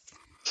above.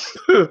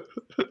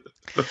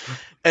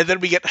 And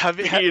then we get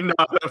Be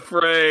not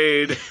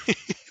afraid.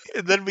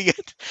 And then we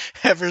get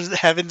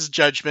Heaven's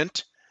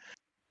Judgment.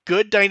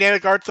 Good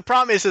dynamic art. The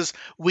problem is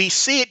we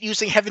see it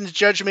using Heaven's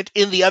Judgment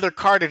in the other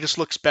card. It just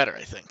looks better,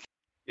 I think.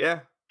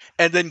 Yeah.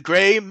 And then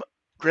Greymon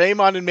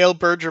and Male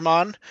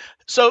Birdramon.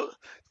 So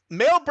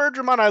Male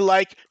Birdramon I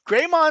like.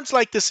 Greymon's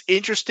like this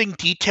interesting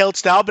detailed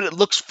style, but it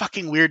looks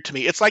fucking weird to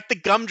me. It's like the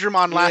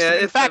Gumdramon last time.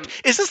 In fact,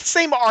 is this the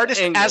same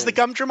artist as the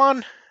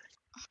Gumdramon?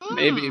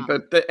 Maybe,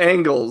 but the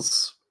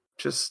angles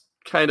just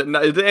kind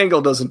of... The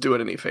angle doesn't do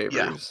it any favors.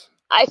 Yeah.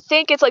 I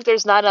think it's like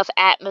there's not enough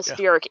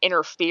atmospheric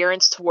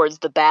interference towards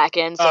the back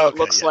end, so it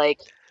looks like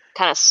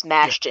kind of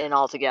smashed in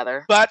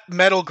altogether. But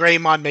Metal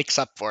Greymon makes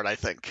up for it, I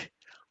think.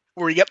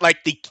 Where you get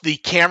like the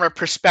camera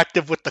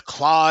perspective with the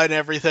claw and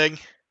everything.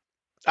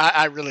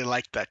 I really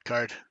like that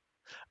card.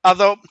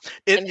 Although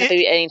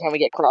anytime we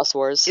get Cross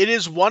Wars, it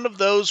is one of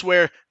those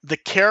where the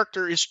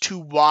character is too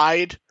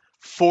wide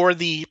for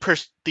the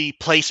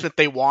placement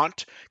they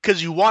want,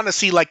 because you want to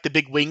see like the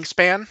big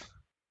wingspan.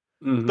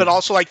 but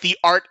also like the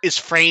art is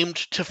framed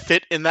to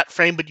fit in that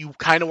frame, but you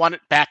kind of want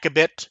it back a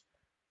bit,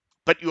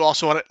 but you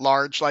also want it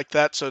large like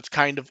that, so it's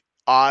kind of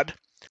odd.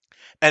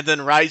 And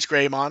then Rise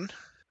Greymon.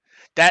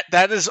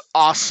 That is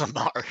awesome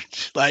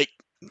art. Like,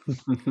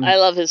 I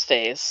love his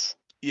face.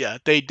 Yeah,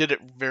 they did it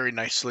very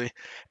nicely.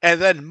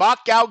 And then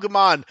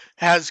BlackSaintGalgomon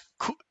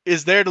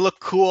is there to look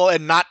cool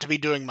and not to be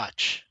doing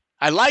much.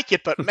 I like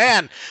it, but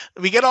man,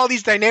 we get all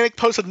these dynamic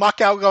posts with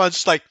BlackSaintGalgomon. It's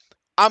just like,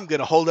 I'm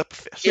gonna hold up a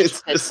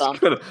fist. It's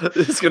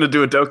gonna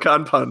do a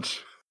Dokkan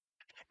punch.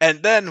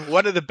 And then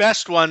one of the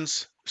best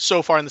ones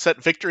so far in the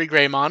set, Victory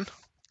Greymon,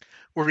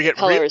 where we get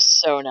color is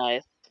so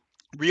nice,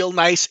 real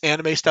nice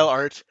anime style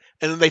art.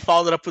 And then they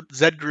followed it up with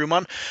Zed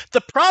Garurumon.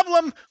 The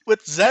problem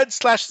with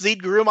Zed/Z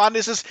Garurumon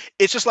is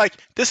it's just like,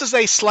 this is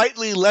a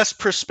slightly less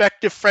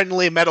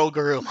perspective-friendly Metal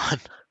Garurumon.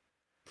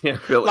 Yeah,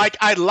 really. Like,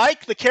 I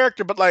like the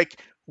character, but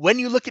like, when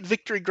you look at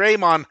Victory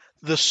Greymon,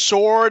 the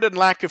sword and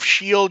lack of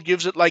shield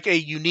gives it like a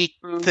unique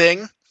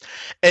thing.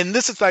 And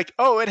this is like,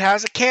 oh, it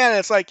has a cannon.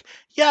 It's like,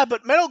 yeah,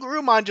 but Metal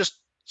Garurumon just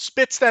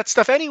spits that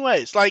stuff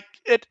anyways. Like,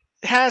 it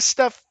has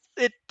stuff...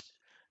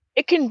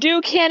 It can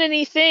do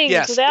cannon-y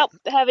things without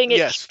having it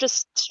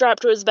just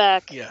strapped to his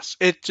back. Yes,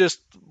 it's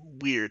just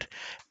weird.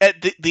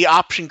 The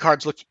option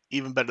cards look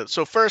even better.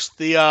 So first,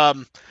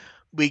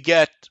 we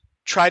get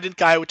Trident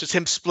Guy, which is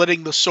him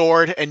splitting the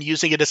sword and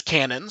using it as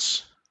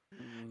cannons.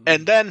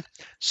 And then,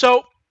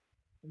 so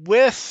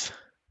with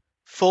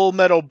Full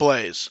Metal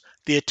Blaze,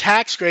 the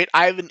attack's great.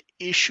 I have an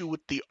issue with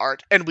the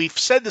art. And we've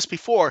said this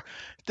before.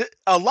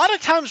 A lot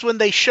of times when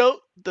they show,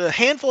 the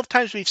handful of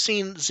times we've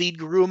seen Zed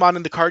Garurumon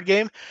in the card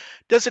game,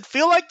 does it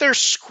feel like they're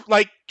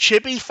like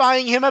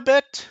chibifying him a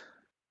bit?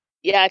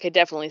 Yeah, I could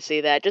definitely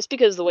see that, just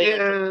because the way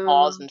his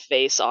paws and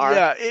face are.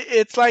 Yeah,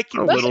 it's like...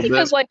 Especially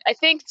because, like, I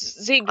think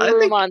Zed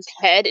Garurumon's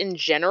head in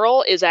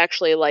general is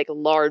actually, like,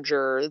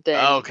 larger than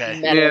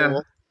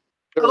Metal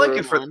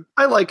Garurumon.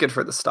 I like it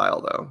for the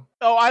style, though.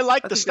 Oh, I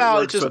like the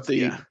style.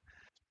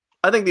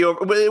 I think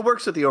it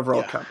works with the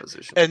overall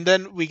composition. And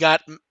then we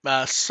got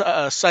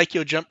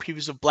Psycho Jump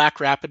previews of Black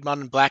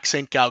Rapidmon and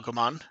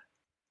BlackSaintGalgomon,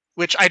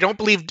 which I don't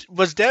believe...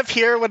 Was Dev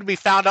here when we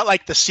found out,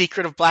 like, the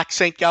secret of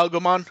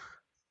BlackSaintGalgomon?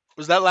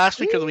 Was that last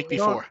week or the week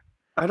before?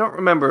 I don't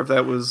remember if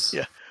that was...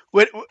 Yeah.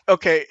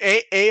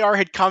 Okay, AR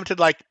had commented,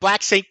 like,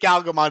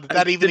 BlackSaintGalgomon,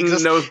 that even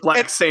exists. I didn't know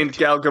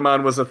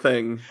BlackSaintGalgomon was a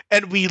thing.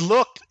 And we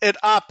looked it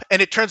up,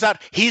 and it turns out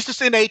he's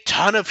just in a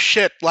ton of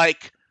shit,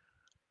 like,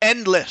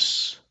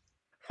 endless.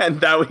 And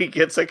now he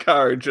gets a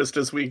card just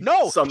as we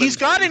he's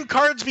gotten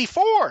cards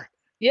before.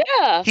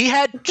 Yeah. He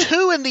had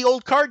 2 in the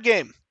old card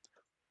game.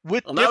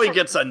 Now he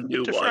gets a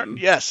new one.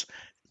 Yes.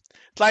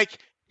 Like,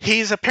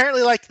 he's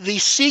apparently like the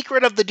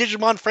secret of the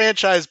Digimon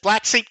franchise.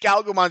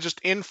 BlackSaintGalgomon just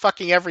in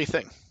fucking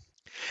everything.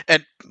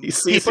 And he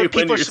sees you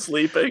when you're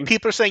sleeping.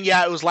 People are saying,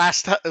 yeah, it was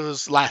last time. It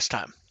was last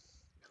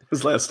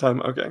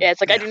time, okay. Yeah,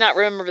 it's like, I do not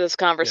remember this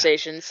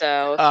conversation,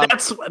 so...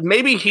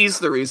 maybe he's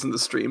the reason the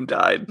stream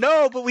died.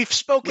 No, but we've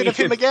spoken of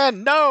him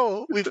again.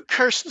 No, we've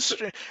cursed the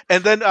stream.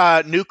 And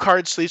then new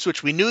card sleeves,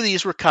 which we knew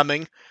these were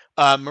coming.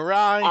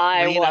 Mirai,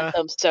 I Rina, want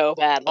them so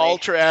badly.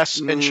 Ultra S,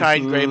 and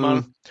Shine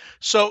Greymon.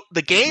 So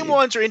the game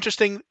ones are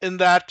interesting in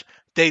that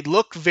they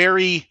look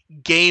very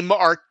game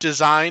art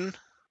design.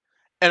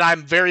 And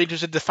I'm very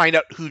interested to find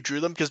out who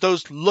drew them, because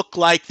those look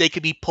like they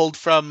could be pulled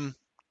from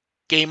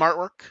game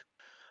artwork.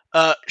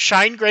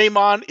 Shine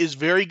Greymon is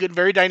very good,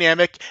 very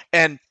dynamic,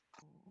 and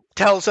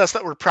tells us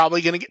that we're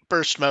probably going to get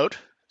burst mode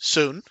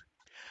soon.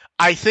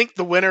 I think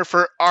the winner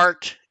for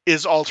art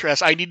is Ultra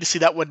S. I need to see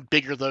that one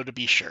bigger, though, to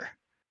be sure.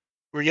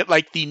 We get,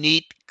 like, the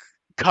neat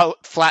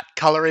flat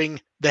coloring,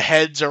 the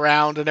heads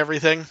around and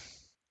everything.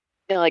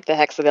 Yeah, like the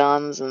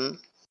hexagons and...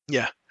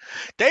 Yeah.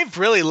 They've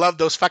really loved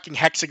those fucking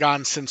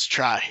hexagons since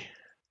Try.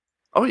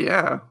 Oh,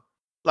 yeah.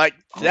 Like,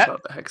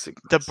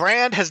 the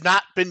brand has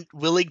not been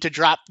willing to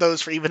drop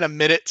those for even a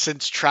minute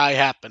since Try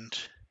happened.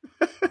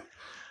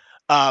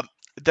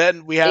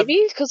 Then we have...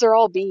 Maybe because they're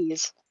all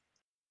bees.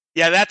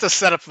 Yeah, that's a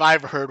setup if I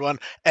ever heard one.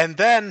 And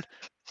then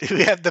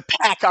we have the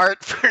pack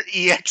art for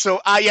EXO.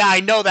 Yeah,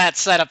 I know that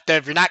setup,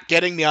 Dev. You're not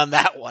getting me on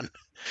that one.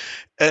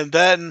 And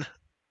then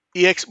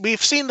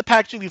we've seen the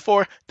packaging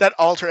before. That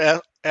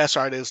Ultra S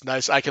art is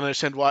nice. I can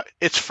understand why.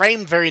 It's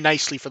framed very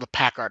nicely for the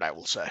pack art, I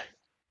will say.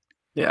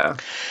 Yeah.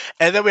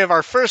 And then we have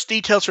our first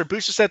details for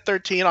Booster Set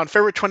 13 on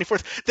February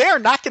 24th. They are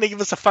not going to give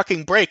us a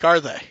fucking break,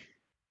 are they?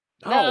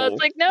 No, it's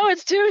like, no,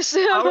 it's too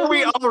soon. Are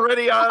we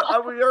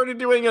already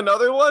doing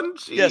another one?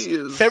 Jeez.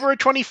 Yes, February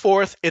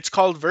 24th. It's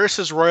called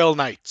Versus Royal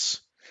Knights.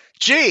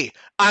 Gee,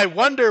 I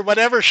wonder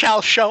whatever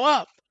shall show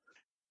up.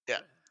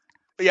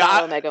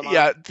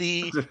 Yeah.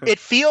 It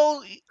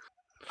feels...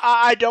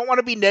 I don't want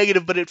to be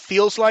negative, but it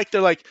feels like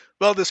they're like,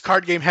 well, this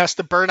card game has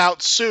to burn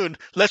out soon.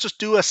 Let's just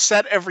do a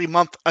set every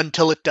month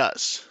until it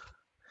does.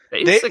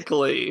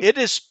 Basically. It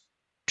is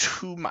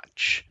too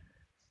much.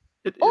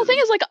 The thing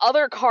is, like,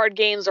 other card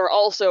games are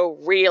also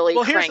really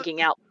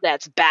cranking out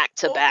sets back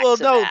to back. Well,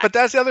 no, but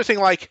that's the other thing.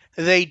 Like,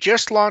 they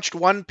just launched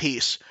One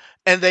Piece,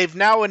 and they've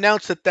now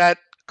announced that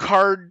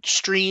card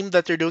stream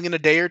that they're doing in a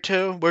day or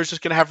two, where it's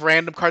just going to have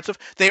random card stuff.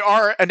 They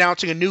are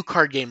announcing a new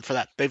card game for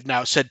that. They've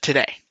now said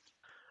today.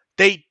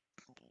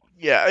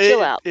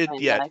 Chill out.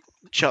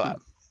 Chill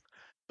out.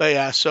 But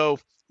yeah, so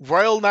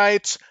Royal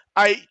Knights,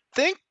 I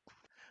think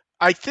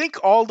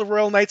all the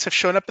Royal Knights have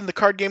shown up in the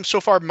card game so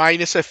far,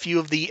 minus a few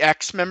of the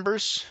X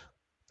members.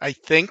 I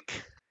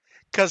think.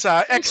 Because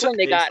Examon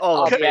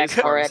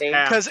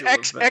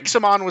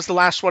was the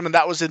last one, and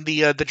that was in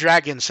the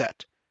Dragon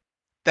set.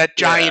 That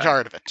giant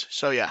art of it.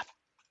 So yeah.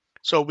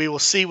 So we will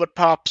see what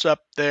pops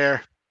up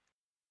there.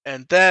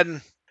 And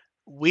then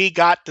we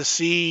got to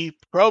see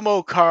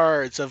promo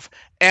cards of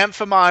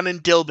Amphimon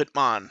and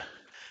Dilbitmon.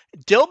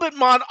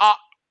 Dilbitmon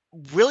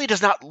really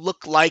does not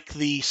look like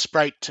the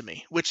sprite to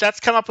me, which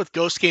that's come up with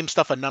Ghost Game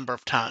stuff a number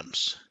of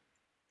times.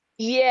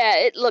 Yeah,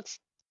 it looks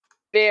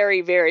very,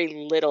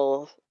 very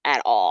little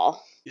at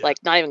all. Yeah. Like,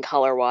 not even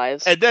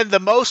color-wise. And then the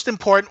most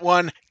important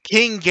one,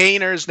 King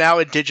Gainer's now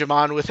a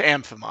Digimon with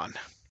Amphimon.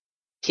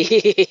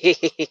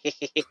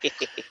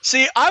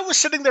 See, I was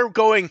sitting there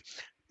going,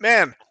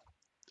 man,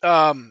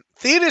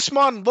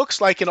 Thetismon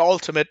looks like an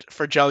ultimate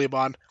for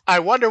Jellymon. I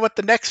wonder what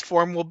the next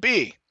form will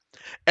be.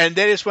 And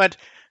they just went,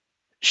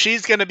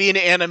 she's going to be an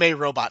anime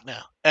robot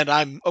now. And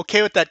I'm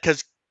okay with that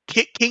because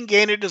King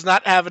Gainer does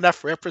not have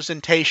enough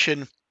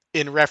representation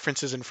in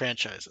references and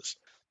franchises.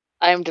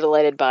 I am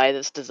delighted by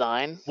this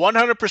design.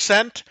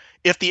 100%.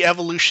 If the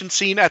evolution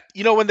scene,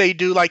 when they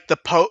do like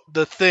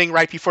the thing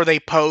right before they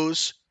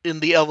pose in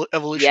the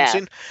evolution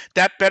scene,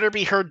 that better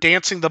be her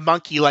dancing the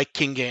monkey like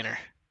King Gainer.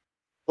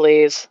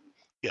 Please.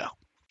 Yeah.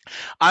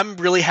 I'm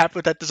really happy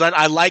with that design.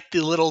 I like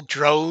the little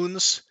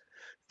drones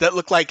that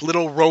look like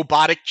little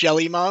robotic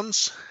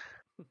Jellymons.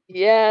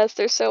 Yes,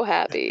 they're so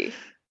happy.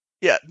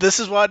 Yeah, this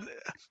is what...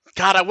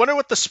 God, I wonder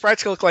what the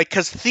sprite's going to look like,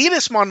 because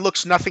Thetismon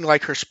looks nothing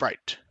like her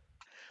sprite.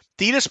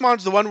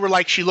 Thetismon's the one where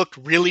like she looked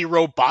really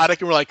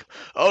robotic, and we're like,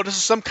 oh, this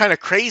is some kind of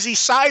crazy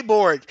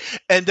cyborg.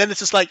 And then it's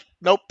just like,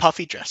 nope,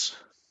 puffy dress.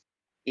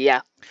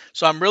 Yeah.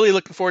 So I'm really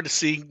looking forward to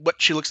seeing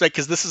what she looks like,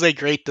 because this is a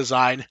great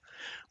design,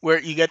 where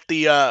you get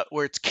the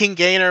where it's King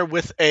Gainer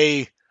with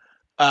a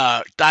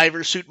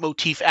diver suit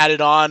motif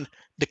added on.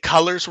 The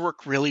colors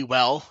work really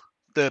well,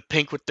 the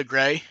pink with the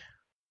gray.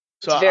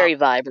 So it's very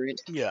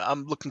vibrant. Yeah,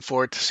 I'm looking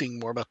forward to seeing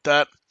more about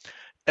that.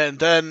 And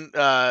then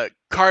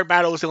Card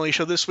Battle was the only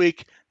show this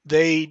week.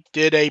 They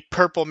did a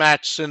purple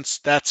match since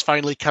that's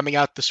finally coming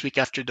out this week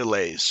after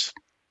delays.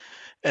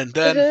 And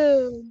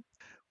then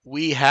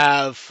we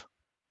have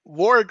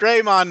War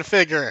Greymon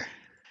figure.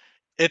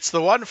 It's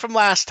the one from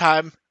last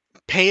time,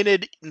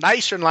 painted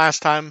nicer than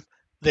last time.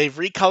 They've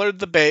recolored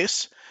the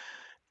base,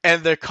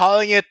 and they're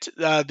calling it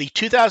the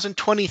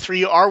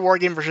 2023 R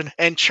Wargame version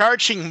and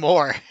charging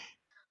more.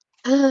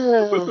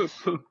 Like,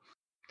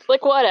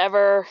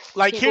 whatever.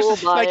 Like, here's the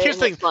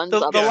thing.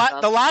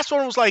 The last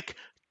one was like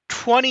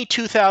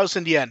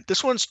 22,000 yen.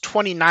 This one's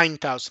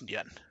 29,000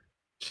 yen.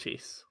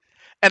 Jeez.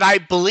 And I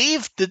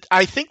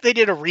think they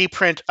did a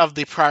reprint of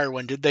the prior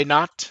one, did they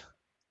not?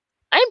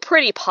 I'm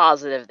pretty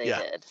positive they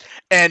did.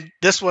 And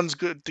this one's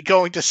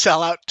going to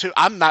sell out too.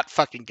 I'm not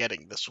fucking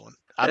getting this one.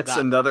 It's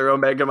another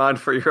Omegamon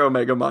for your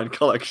Omegamon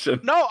collection.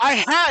 No,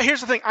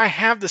 here's the thing. I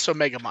have this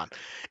Omegamon.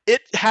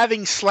 It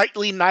having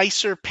slightly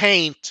nicer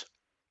paint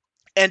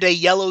and a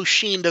yellow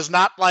sheen does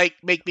not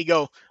make me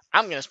go,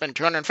 I'm going to spend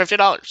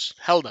 $250.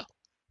 Hell no.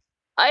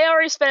 I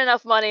already spent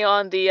enough money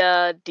on the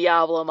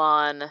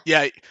Diablomon.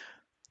 Yeah.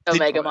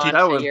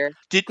 Omegamon figure.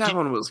 That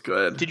one was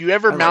good. Did you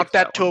ever mount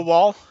that to a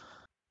wall?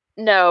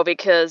 No,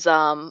 because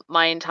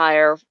my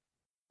entire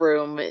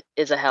room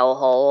is a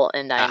hellhole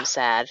and I'm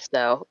sad,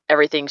 so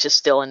everything's just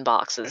still in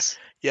boxes.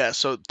 Yeah,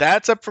 so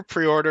that's up for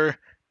pre-order.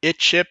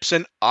 It ships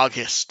in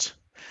August.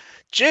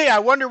 Gee, I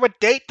wonder what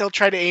date they'll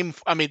try to aim.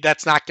 I mean,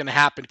 that's not going to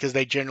happen because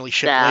they generally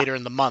ship later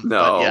in the month.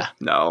 No.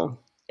 Yeah.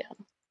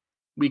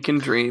 We can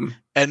dream.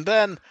 And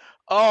then,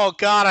 oh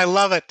god, I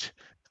love it.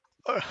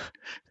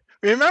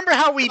 Remember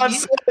how we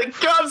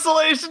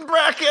consolation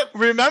bracket?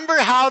 Remember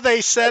how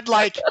they said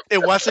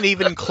it wasn't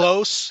even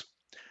close?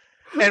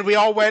 And we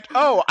all went,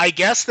 oh, I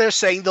guess they're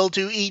saying they'll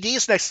do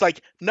EDs next.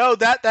 No,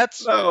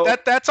 that's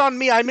on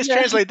me. I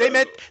mistranslated. They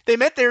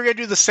meant they were going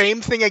to do the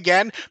same thing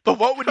again, but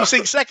what would you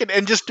say second?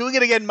 And just doing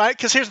it again,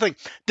 because here's the thing.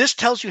 This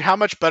tells you how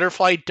much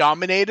Butterfly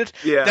dominated,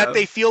 that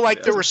they feel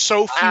like there were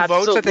so few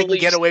votes that they can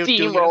get away with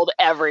doing it. Steamrolled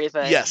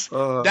everything. Yes.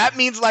 That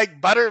means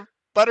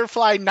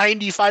Butterfly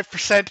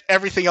 95%,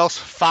 everything else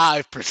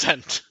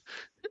 5%.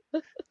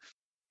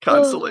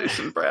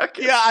 Consolation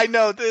bracket. Yeah, I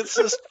know. This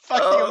is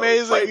fucking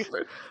amazing.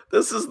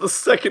 This is the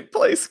second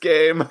place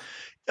game.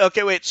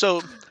 Okay, wait.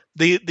 So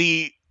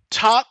the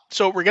top.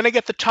 So we're gonna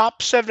get the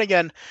top 7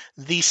 again.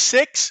 The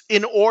 6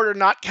 in order,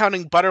 not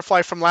counting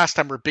Butterfly from last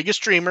time, were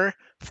Biggest Dreamer,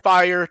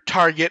 Fire,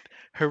 Target,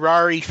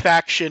 Harari,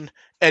 Faction,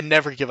 and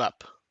Never Give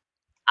Up.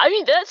 I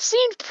mean, that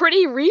seemed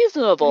pretty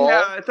reasonable.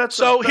 Yeah, that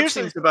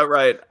seems about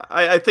right.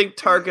 I think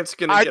Target's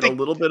going to get a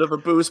little bit of a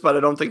boost, but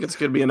I don't think it's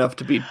going to be enough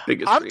to beat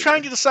Biggest Dreamer. I'm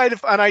trying to decide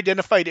if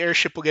Unidentified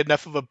Airship will get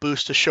enough of a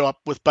boost to show up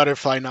with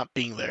Butterfly not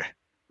being there.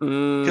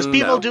 Because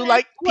people do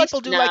like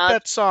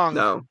that song.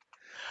 No.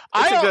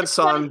 It's a I good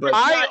song, but It's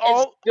I not as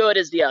al- good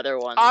as the other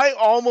ones. I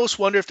almost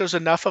wonder if there's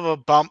enough of a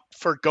bump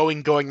for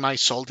Going My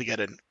Soul to get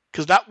in.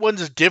 Because that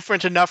one's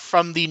different enough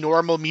from the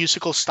normal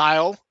musical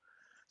style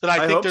that I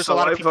think hope there's a so.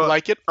 lot of people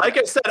like it. Like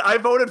I said, I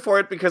voted for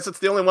it because it's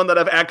the only one that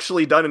I've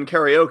actually done in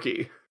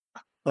karaoke.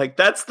 Like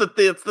that's the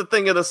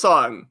thing of the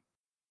song.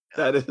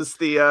 That is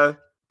the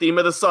theme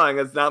of the song.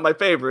 It's not my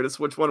favorite. It's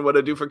which one would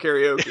I do for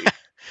karaoke?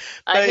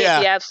 I But hate yeah.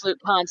 the absolute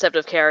concept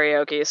of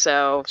karaoke,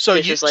 so So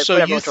it's you just like so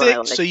whatever you which one I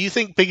think like. so you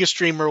think Biggest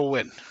Dreamer will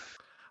win?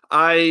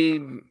 I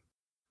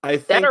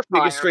think or Biggest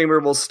Fire? Streamer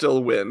will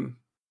still win.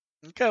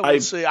 Okay, we'll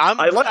see.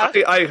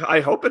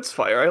 I hope it's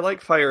Fire. I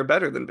like Fire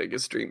better than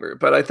Biggest Streamer,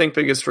 but I think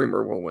Biggest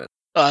Streamer will win.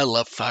 I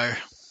love Fire.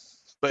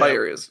 But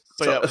Fire yeah, is.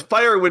 but So yeah.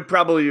 Fire would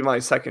probably be my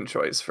second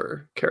choice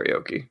for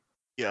karaoke.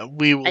 Yeah,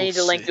 we will I need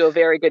to link see. to a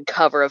very good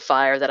cover of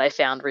Fire that I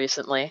found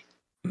recently.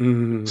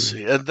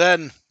 See. And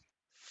then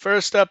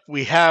first up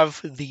we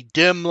have the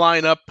dim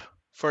lineup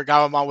for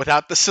Galgomon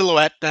without the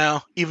silhouette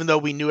now, even though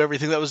we knew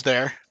everything that was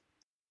there.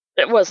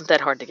 It wasn't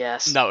that hard to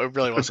guess. No, it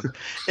really wasn't.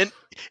 And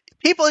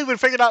people even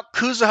figured out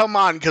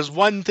Kuzuhamon because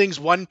one thing's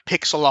one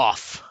pixel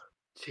off.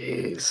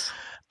 Jeez.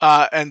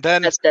 And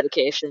then That's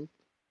dedication.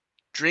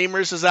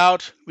 Dreamers is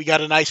out. We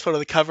got a nice photo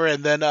of the cover,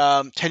 and then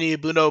Tenya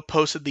Ibuno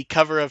posted the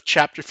cover of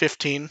Chapter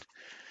 15.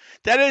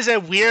 That is a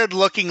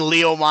weird-looking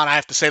Leomon, I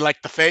have to say,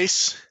 like the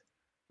face.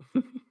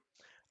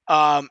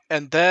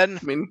 And then...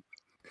 I mean,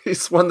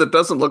 he's one that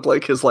doesn't look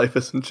like his life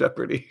is in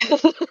jeopardy.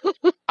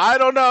 I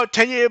don't know.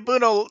 Tenya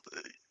Ibuno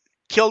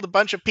killed a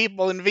bunch of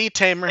people in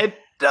V-Tamer. It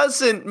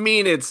doesn't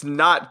mean it's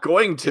not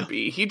going to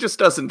be. He just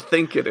doesn't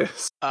think it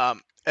is.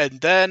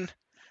 And then...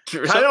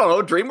 I don't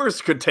know.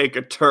 Dreamers could take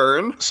a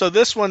turn. So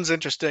this one's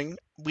interesting.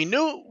 We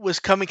knew it was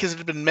coming because it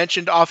had been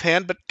mentioned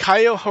offhand, but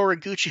Kaio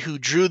Horiguchi, who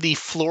drew the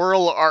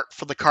floral art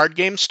for the card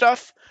game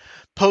stuff,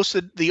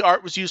 posted the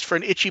art was used for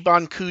an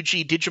Ichiban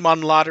Kuji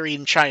Digimon lottery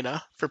in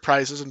China for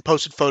prizes and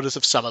posted photos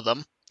of some of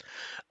them.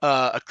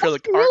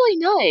 Acrylic art, really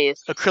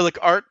nice. acrylic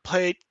art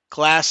plate,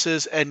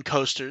 glasses, and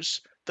coasters.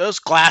 Those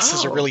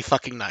glasses are really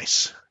fucking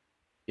nice.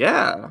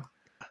 Yeah.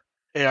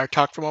 AR,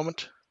 talk for a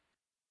moment.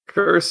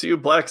 Curse you,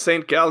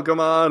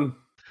 BlackSaintGalgomon.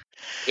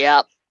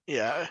 Yep.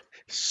 Yeah.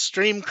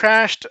 Stream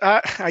crashed.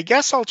 I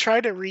guess I'll try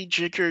to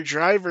rejigger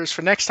drivers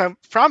for next time.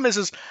 Problem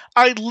is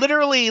I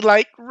literally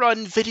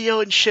run video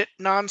and shit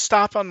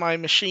nonstop on my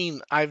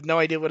machine. I have no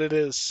idea what it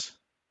is.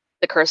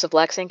 The Curse of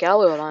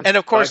BlackSaintGalgomon. And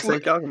of course,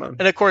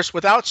 BlackSaintGalgomon.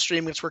 Without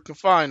streaming, it's working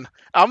fine.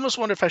 I almost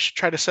wonder if I should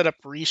try to set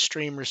up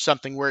Restream or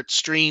something where it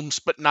streams,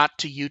 but not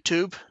to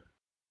YouTube,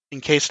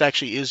 in case it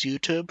actually is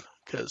YouTube.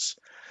 Because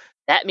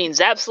that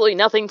means absolutely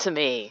nothing to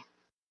me.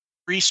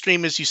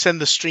 Restream is you send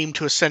the stream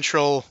to a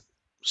central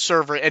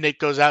server and it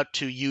goes out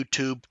to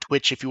YouTube,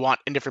 Twitch if you want,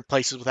 in different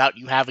places without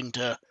you having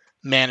to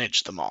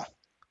manage them all.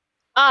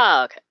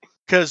 Ah, okay.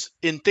 Because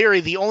in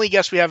theory, the only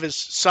guess we have is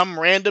some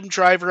random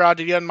driver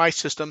oddity on my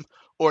system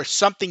or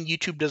something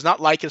YouTube does not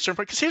like at a certain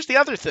point. Because here's the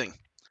other thing.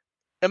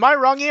 Am I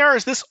wrong here, or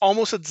is this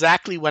almost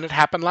exactly when it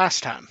happened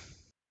last time?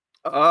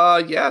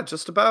 Yeah,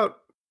 just about.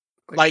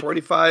 Like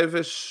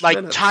 45-ish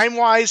minutes.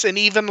 Time-wise and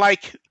even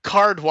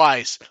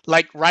card-wise.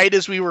 Right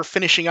as we were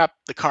finishing up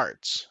the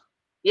cards.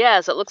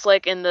 Yes, it looks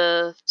like in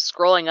the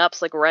scrolling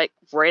ups, right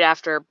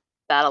after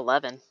Battle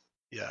 11.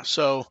 Yeah,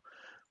 so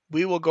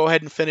we will go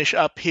ahead and finish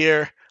up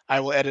here.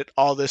 I will edit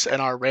all this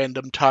and our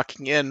random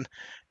talking in,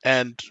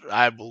 and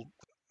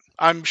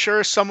I'm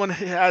sure someone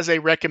has a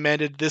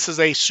recommended, this is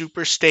a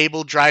super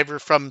stable driver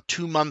from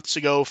 2 months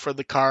ago for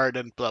the card,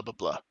 and blah, blah,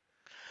 blah.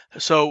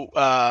 So,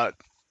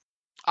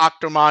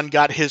 Octomon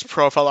got his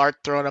profile art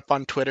thrown up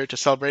on Twitter to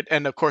celebrate,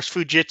 and of course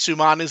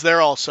Fujitsumon is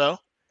there also.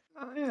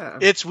 Oh, yeah.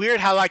 It's weird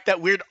how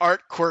that weird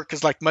art quirk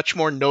is much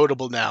more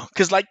notable now.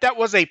 Because that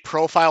was a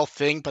profile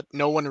thing, but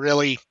no one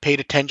really paid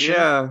attention.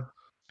 Yeah.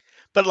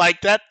 But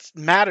that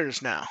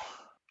matters now.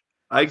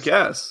 I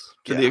guess.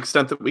 To the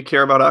extent that we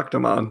care about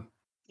Octomon.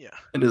 Yeah.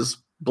 And his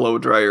blow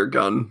dryer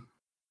gun.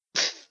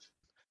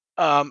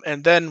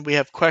 And then we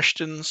have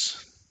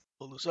questions.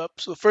 Pull this up.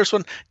 So the first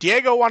one,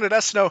 Diego wanted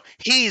us to know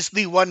he's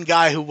the one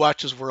guy who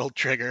watches World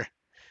Trigger.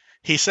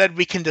 He said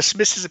we can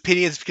dismiss his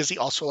opinions because he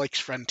also likes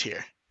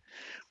Frontier.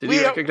 Did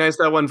you recognize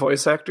that one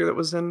voice actor that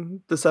was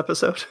in this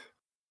episode?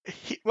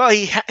 He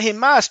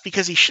must,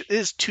 because he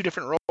is 2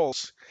 different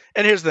roles.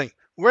 And here's the thing.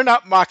 We're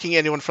not mocking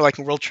anyone for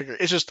liking World Trigger.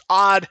 It's just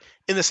odd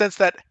in the sense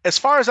that, as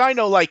far as I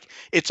know,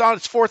 it's on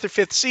its 4th or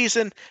 5th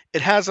season.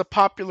 It has a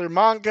popular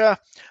manga,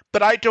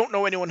 but I don't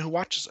know anyone who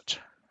watches it.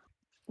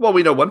 Well,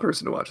 we know one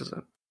person who watches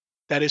it.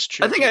 That is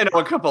true. I think I know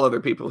a couple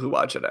other people who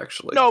watch it,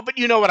 actually. No, but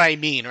you know what I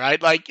mean, right?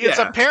 It's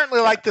apparently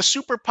the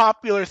super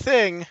popular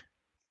thing,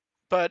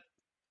 but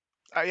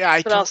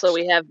But also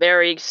we have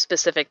very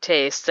specific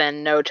tastes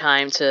and no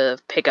time to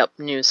pick up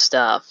new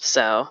stuff,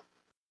 so...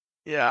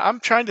 Yeah, I'm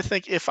trying to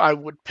think if I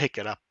would pick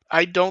it up.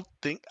 I don't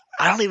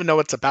even know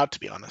what it's about, to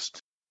be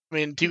honest. I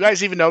mean, do you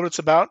guys even know what it's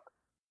about?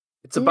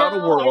 It's about a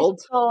world.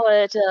 I call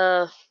it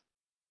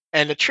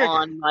and a trigger.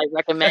 on my And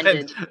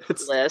recommended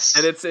it's list.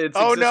 and its Oh,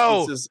 existence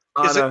no. is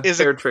on a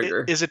hair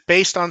trigger. Is it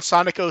based on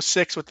Sonic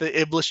 06 with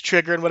the Iblis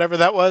trigger and whatever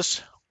that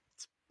was?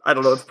 I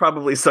don't know. It's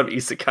probably some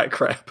isekai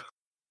crap.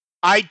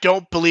 I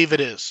don't believe it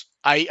is.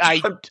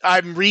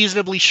 I'm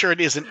reasonably sure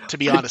it isn't, to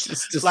be honest.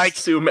 I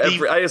assume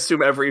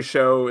every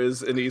show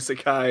is an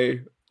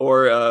isekai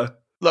or a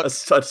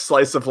such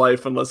slice of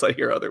life unless I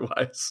hear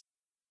otherwise.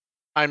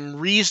 I'm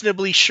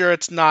reasonably sure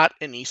it's not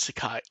an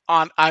isekai.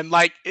 I'm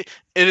like, it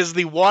is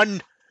the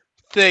one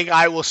thing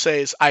I will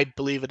say is I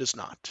believe it is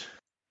not.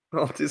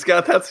 Well, it's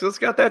got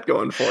that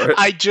going for it.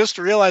 I just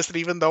realized that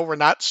even though we're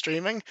not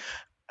streaming,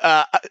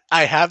 I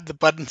have the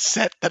button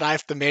set that I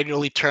have to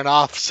manually turn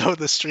off, so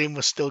the stream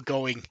was still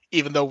going,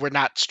 even though we're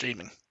not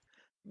streaming.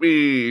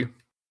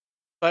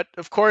 But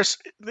of course,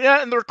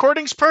 yeah, and the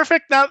recording's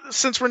perfect now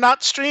since we're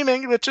not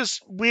streaming, which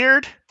is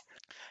weird.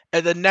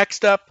 And then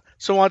next up,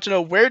 so I want to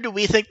know, where do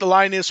we think the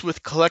line is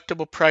with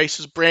collectible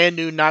prices, brand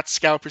new, not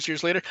scalpers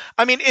years later?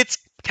 I mean, it's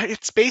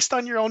based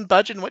on your own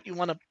budget and what you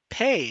want to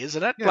pay,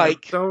 isn't it? Yeah,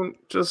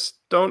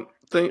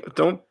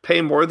 don't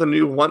pay more than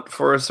you want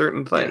for a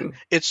certain thing. Yeah,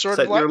 it's sort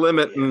set of like your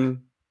limit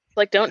and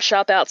don't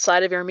shop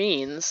outside of your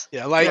means.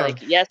 Yeah,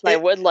 I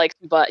would like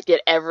to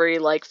get every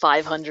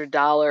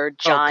 $500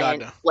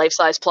 giant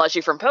life-size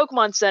plushie from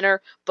Pokemon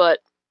Center, but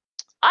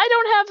I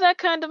don't have that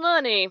kind of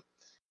money.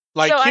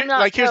 Here's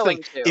the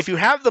thing: if you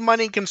have the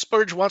money and can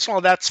splurge once in a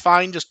while, that's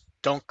fine. Just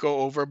don't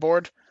go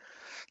overboard.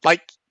 I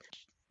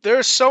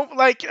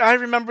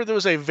remember there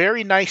was a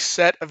very nice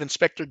set of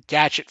Inspector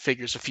Gadget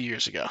figures a few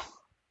years ago.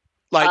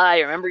 I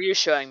remember you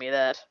showing me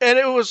that.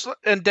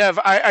 And Dev,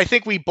 I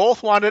think we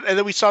both wanted, and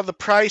then we saw the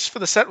price for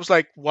the set was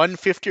like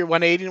 $150 or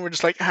 $180, and we're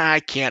just like,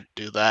 I can't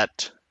do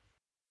that.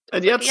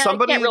 And yet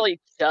somebody I can't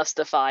really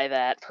justify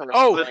that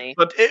personally.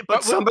 But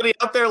somebody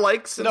out there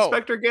likes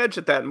Inspector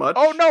Gadget that much.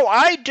 Oh no,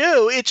 I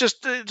do. It's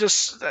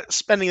just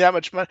spending that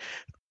much money.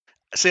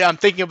 See, I'm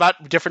thinking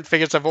about different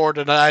figures I've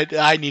ordered, and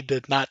I need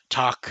to not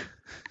talk.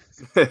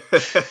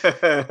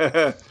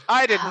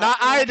 I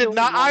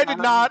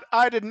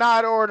did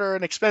not order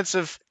an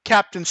expensive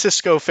Captain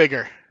Cisco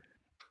figure.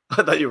 I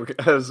thought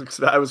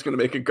I was going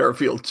to make a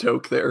Garfield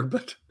joke there,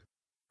 but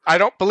I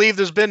don't believe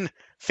there's been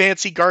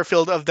fancy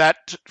Garfield of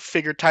that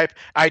figure type.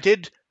 I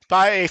did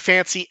buy a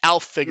fancy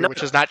Alf figure,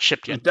 which is not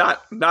shipped yet.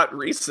 Not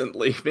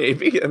recently,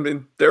 maybe. I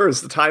mean, there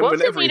was the time when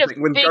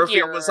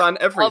Garfield was on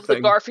everything. Of the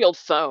Garfield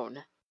phone.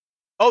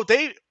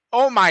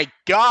 Oh my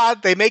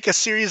god, they make a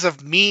series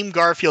of meme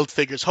Garfield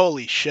figures.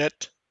 Holy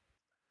shit.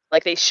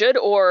 Like they should,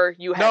 or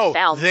you have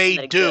found them.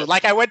 They do.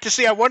 Like I went to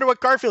see, I wonder what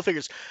Garfield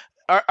figures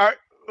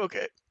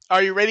okay.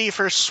 Are you ready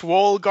for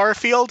Swole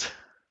Garfield?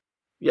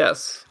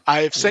 Yes.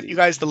 I've sent you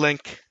guys the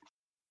link.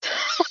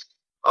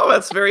 Oh,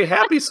 that's very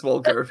happy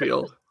Swole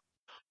Garfield.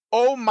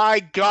 Oh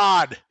my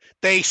god.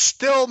 They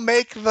still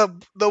make the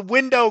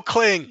window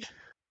cling.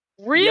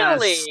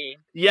 Really?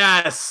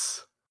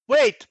 Yes.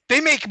 Wait, they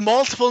make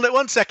multiple.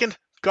 1 second.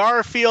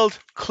 Garfield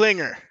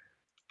Klinger.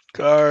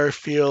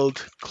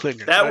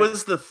 That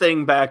was the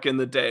thing back in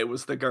the day,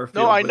 was the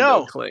Garfield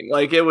window cling.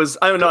 Like it was,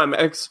 I don't know, I'm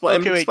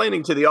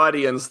explaining to the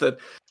audience that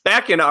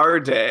back in our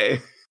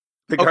day,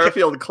 the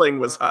Garfield cling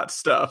was hot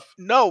stuff.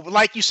 No,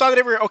 like you saw that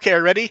everywhere. Okay, are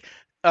you ready?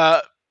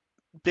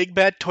 Big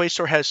Bad Toy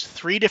Store has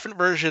 3 different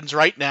versions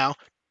right now,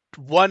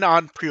 1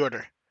 on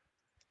pre-order.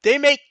 They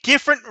make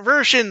different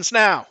versions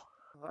now.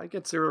 I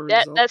get 0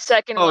 results. That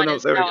second one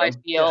is how I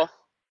feel.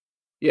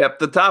 Yep,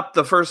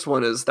 the first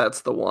one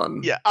that's the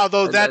one. Yeah,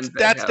 although that's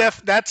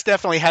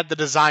definitely had the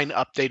design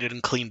updated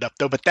and cleaned up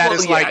though. But that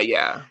is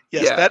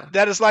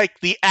that is like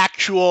the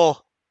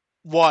actual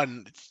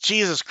one.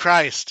 Jesus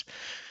Christ,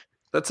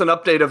 that's an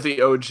update of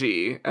the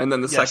OG, and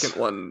then the second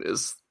one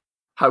is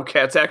how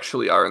cats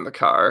actually are in the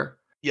car.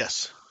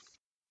 Yes,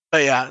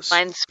 but yeah,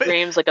 mine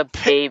screams like a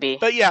baby.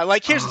 But yeah,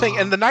 like here's the thing,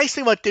 and the nice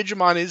thing about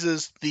Digimon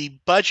is the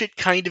budget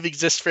kind of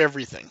exists for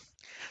everything,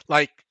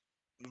 like.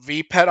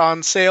 VPET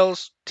on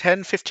sales,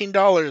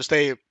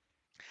 $10-$15.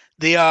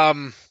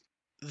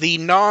 The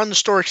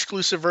non-store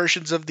exclusive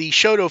versions of the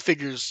Shoto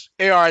figures,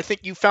 AR, I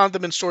think you found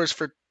them in stores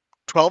for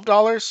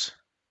 $12.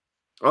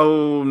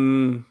 Oh,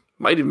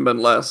 might even been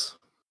less.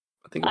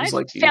 I think it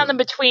was found them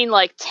between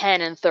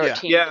 10 and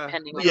 13,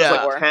 depending on the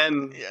store.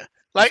 10. Yeah.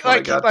 Like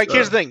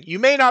here's the thing: you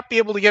may not be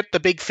able to get the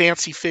big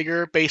fancy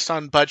figure based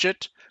on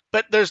budget,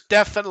 but there's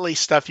definitely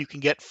stuff you can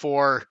get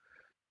for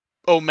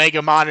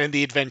Omegamon and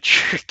the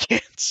Adventure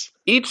Kids.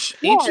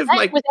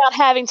 Without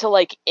having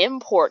to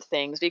import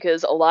things,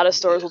 because a lot of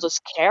stores will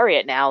just carry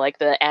it now, like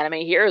the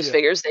Anime Heroes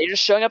figures, they're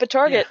just showing up at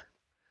Target.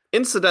 Yeah.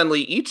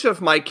 Incidentally, each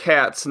of my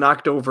cats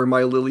knocked over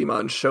my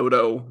Lilymon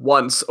Shoto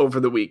once over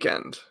the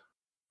weekend.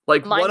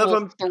 Like one of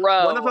them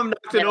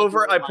knocked it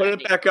over, I put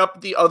it back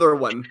up, the other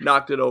one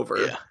knocked it over.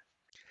 Yeah.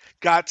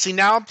 God, see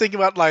now I'm thinking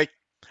about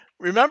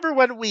remember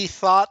when we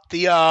thought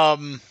the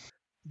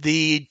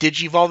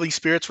Digivolving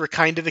Spirits were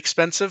kind of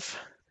expensive?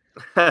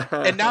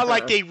 And now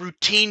they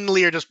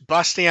routinely are just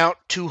busting out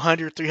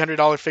 $200,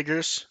 $300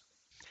 figures.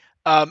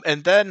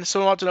 And then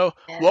someone wants to know,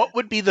 what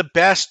would be the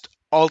best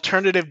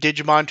alternative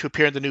Digimon to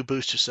appear in the new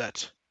booster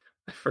set?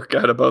 I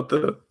forgot about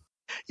the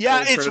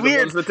it's weird.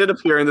 Ones that did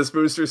appear in this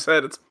booster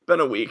set. It's been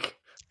a week.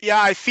 Yeah,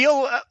 I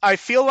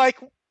feel like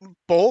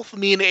both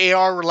me and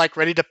AR were like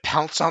ready to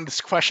pounce on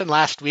this question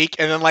last week,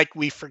 and then like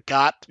we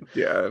forgot.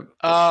 Yeah.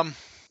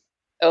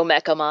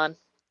 Omecamon.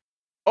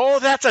 Oh,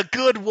 that's a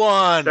good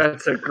one.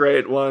 That's a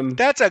great one.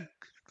 That's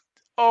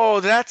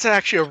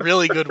actually a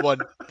really good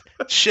one.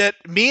 Shit,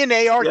 me and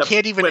AR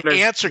can't even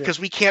answer because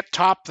we can't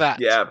top that.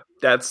 Yeah,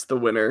 that's the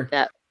winner.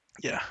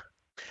 Yeah.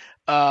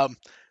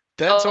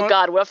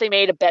 God, what if they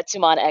made a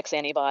Betsumon X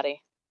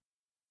antibody?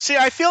 See,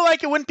 I feel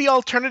like it wouldn't be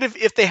alternative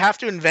if they have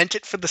to invent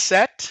it for the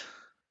set.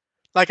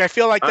 Like, I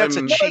feel like that's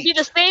a cheat. It would be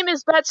the same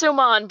as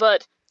Betsumon,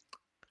 but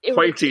it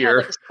would have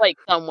like a spike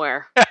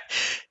somewhere.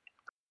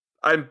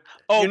 exactly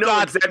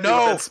what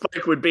that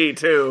spike would be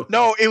too.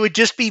 No, it would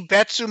just be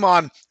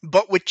Betsumon,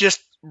 but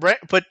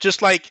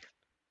just like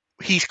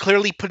he's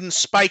clearly putting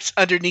spikes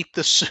underneath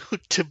the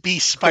suit to be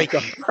spiky.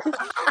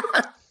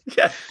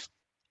 Yeah.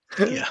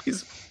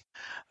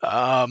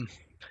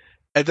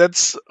 And then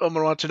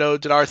someone wants to know,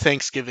 did our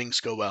Thanksgivings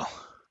go well?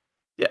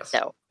 Yes.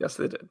 No. Yes,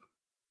 they did.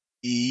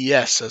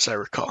 Yes, as I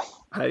recall.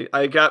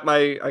 I got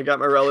my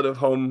relative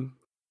home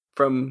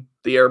from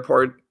the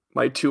airport,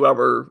 my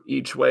 2-hour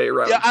each way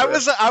round trip.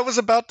 I was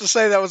about to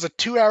say that was a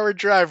 2-hour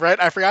drive, right?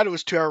 I forgot it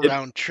was 2-hour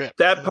round trip.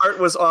 That part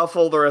was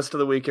awful. The rest of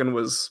the weekend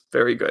was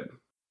very good.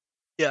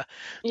 Yeah.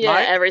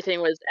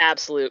 Everything was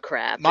absolute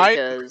crap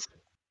because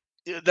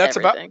that's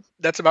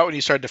about when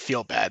you started to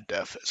feel bad,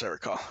 Dev, as I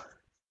recall.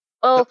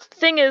 Well, the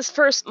thing is,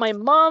 first, my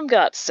mom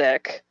got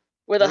sick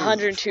with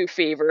 102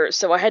 fever,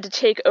 so I had to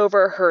take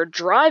over her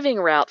driving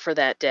route for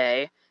that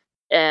day,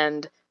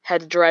 and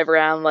had to drive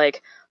around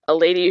like a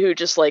lady who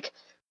just like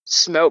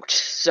smoked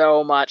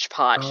so much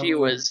pot. She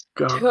was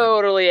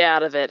totally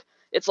out of it.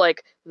 It's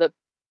like the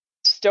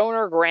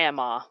stoner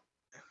grandma.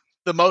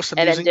 The most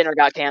amusing... And then dinner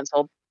got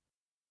canceled.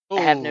 Ooh.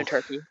 I have no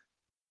turkey.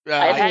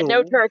 I've had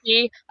no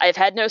turkey. I've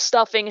had no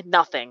stuffing.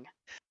 Nothing.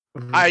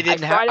 I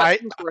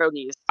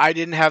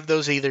didn't have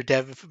those either,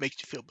 Dev. If it makes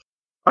you feel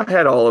better, I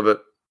had all of it.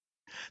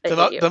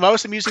 The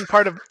most amusing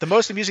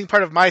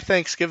part of my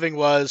Thanksgiving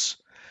was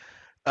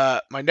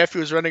my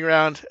nephew was running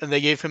around and they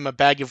gave him a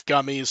bag of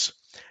gummies,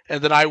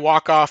 and then I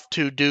walk off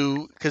to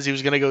do because he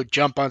was going to go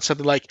jump on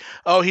something like,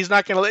 oh, he's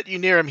not going to let you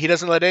near him. He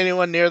doesn't let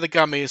anyone near the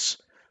gummies.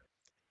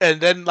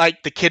 And then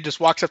like the kid just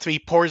walks up to me,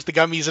 pours the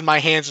gummies in my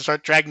hands, and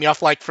starts dragging me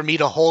off like for me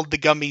to hold the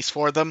gummies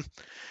for them.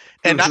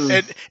 And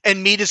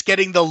and me just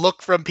getting the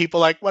look from people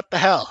like, what the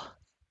hell?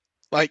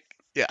 Like,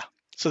 yeah.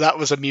 So that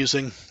was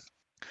amusing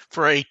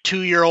for a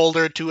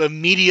 2-year-older to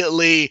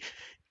immediately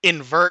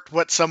invert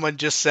what someone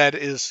just said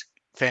is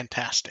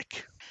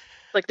fantastic.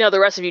 Like, no, the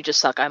rest of you just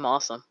suck. I'm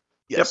awesome.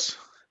 Yes. Yep.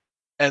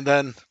 And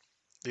then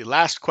the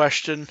last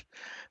question,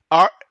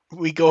 are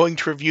we going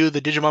to review the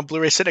Digimon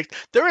Blu-ray Cynic?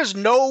 There is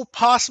no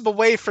possible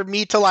way for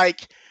me to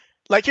like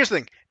here's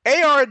the thing.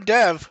 AR and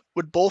Dev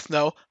would both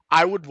know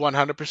I would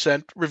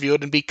 100% review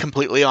it and be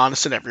completely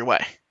honest in every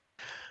way.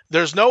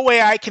 There's no way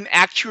I can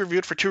actually review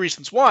it for 2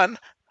 reasons. 1,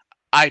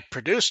 I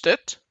produced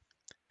it.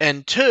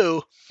 And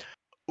 2,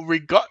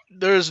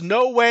 there's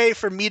no way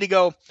for me to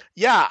go,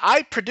 yeah,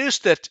 I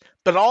produced it,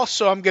 but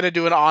also I'm going to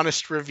do an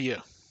honest review.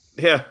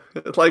 Yeah,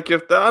 like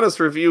if the honest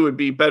review would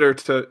be better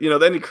to,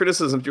 any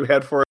criticisms you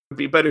had for it would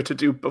be better to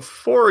do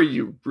before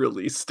you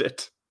released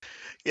it.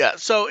 Yeah,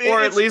 so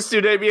or at least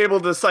you'd be able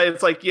to say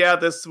it's like, yeah,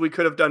 this we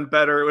could have done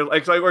better,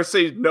 or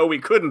say no, we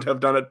couldn't have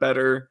done it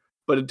better,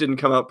 but it didn't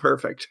come out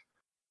perfect.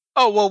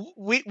 Oh well,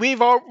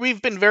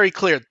 we've been very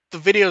clear. The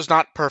video's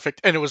not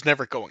perfect, and it was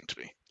never going to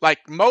be.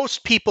 Like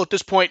most people at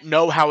this point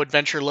know how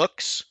Adventure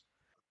looks.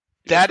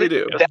 Yes, we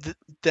do.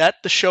 That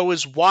the show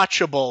is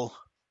watchable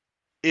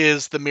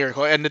is the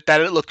miracle, and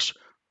that it looks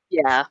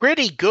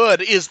pretty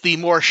good is the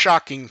more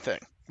shocking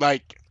thing.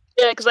 Like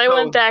because I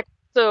went back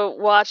to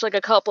watch like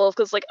a couple of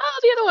because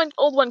the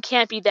old one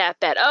can't be that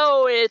bad.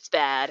 Oh, it's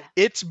bad.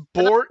 It's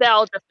bored.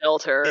 Nostalgia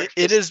filter.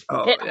 It is.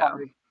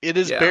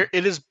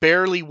 It is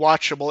barely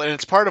watchable, and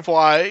it's part of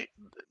why.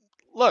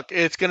 Look,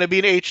 it's going to be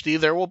in HD.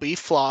 There will be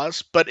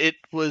flaws, but it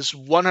was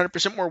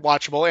 100% more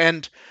watchable,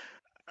 and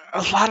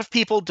a lot of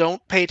people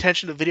don't pay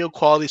attention to video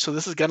quality, so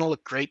this is going to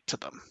look great to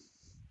them.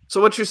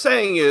 So what you're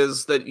saying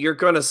is that you're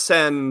going to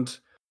send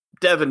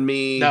Dev and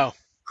me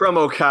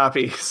promo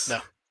copies,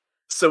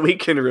 so we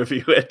can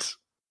review it.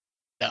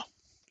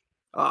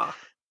 No.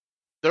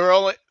 There are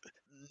only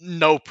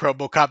no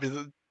promo copies.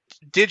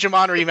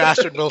 Digimon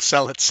Remastered will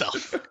sell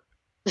itself.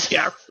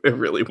 Yeah, it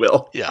really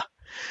will. Yeah.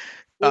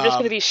 We're just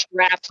going to be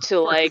strapped to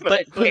like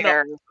a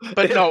chair.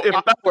 But no, if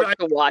I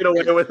get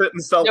away with it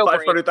and sell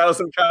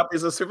 500,000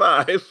 copies of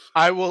Survive.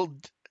 I will.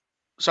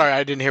 Sorry,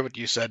 I didn't hear what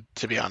you said,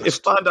 to be honest.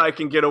 If Bandai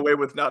can get away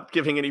with not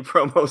giving any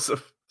promos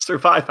of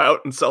Survive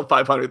out and sell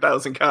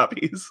 500,000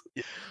 copies.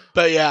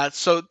 But yeah,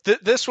 so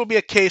this will be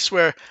a case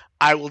where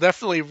I will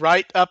definitely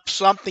write up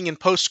something and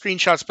post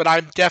screenshots, but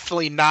I'm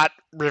definitely not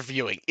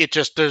reviewing. It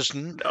just, there's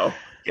no.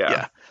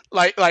 Yeah.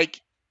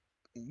 Like,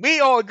 we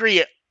all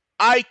agree,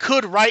 I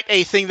could write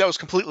a thing that was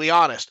completely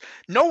honest.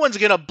 No one's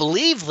going to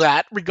believe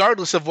that,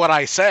 regardless of what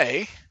I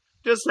say.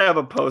 Just have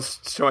a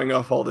post showing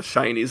off all the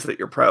shinies that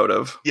you're proud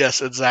of.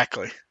 Yes,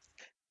 exactly.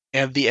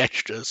 And the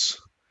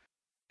extras.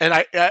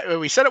 And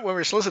we said it when we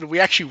were solicited, we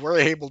actually were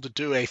able to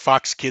do a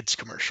Fox Kids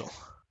commercial.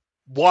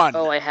 One.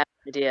 Oh, I had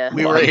an idea.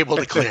 We were able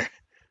to clear.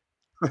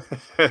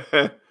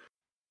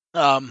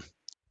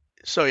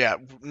 So yeah,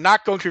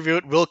 not going to review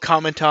it. We'll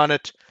comment on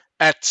it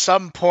at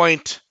some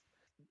point,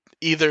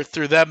 either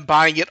through them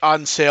buying it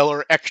on sale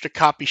or extra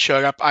copies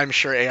showing up. I'm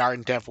sure AR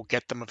and Dev will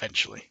get them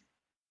eventually.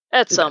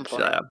 At some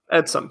point.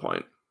 At some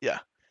point. Yeah.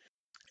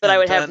 But I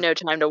would have no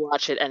time to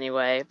watch it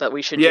anyway, but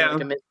we should do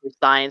like a Mystery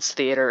Science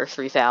Theater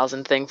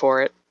 3000 thing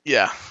for it.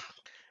 Yeah.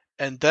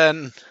 And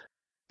then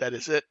that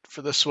is it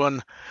for this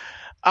one.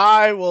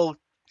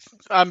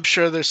 I'm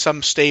sure there's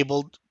some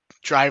stable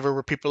driver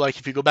where people are like,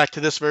 if you go back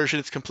to this version,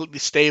 it's completely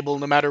stable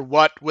no matter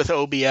what with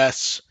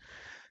OBS.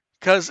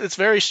 Because it's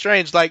very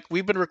strange. Like,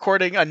 we've been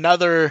recording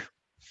another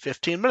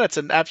 15 minutes,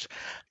 and I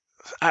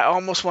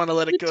almost want to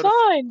let it go.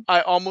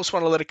 I almost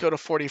want to let it go to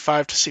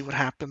 45 to see what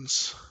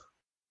happens.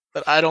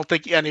 But I don't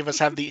think any of us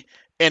have the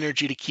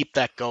energy to keep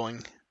that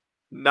going.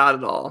 Not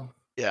at all.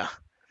 Yeah.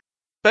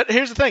 But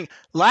here's the thing.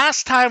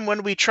 Last time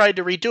when we tried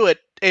to redo it,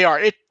 AR,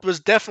 it was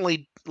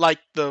definitely like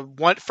the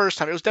first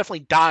time. It was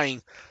definitely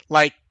dying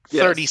like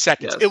 30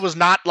 seconds. Yes. It was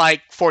not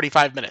like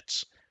 45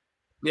 minutes.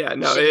 Yeah,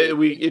 no,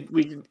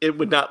 it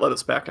would not let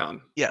us back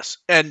on. Yes.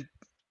 And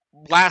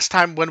last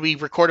time when we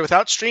recorded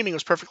without streaming, it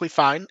was perfectly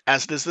fine,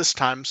 as it is this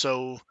time.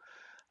 So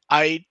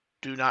I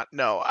do not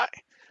know.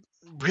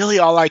 Really,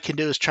 all I can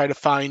do is try to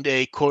find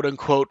a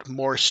quote-unquote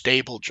more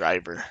stable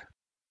driver.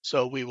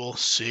 So we will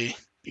see,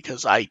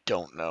 because I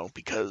don't know,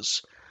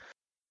 because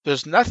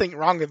there's nothing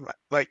wrong with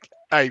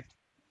I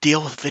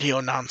deal with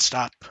video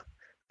nonstop.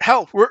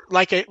 Hell, we're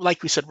like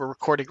we said, we're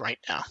recording right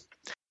now.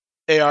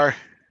 AR,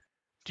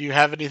 do you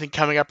have anything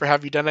coming up, or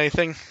have you done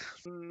anything?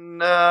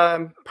 Nah,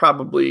 I'm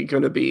probably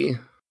going to be...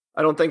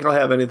 I don't think I'll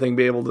have anything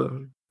be able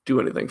to do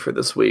anything for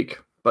this week,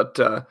 but...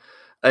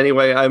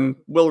 Anyway,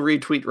 will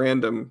retweet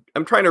random.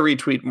 I'm trying to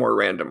retweet more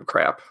random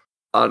crap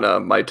on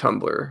my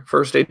Tumblr,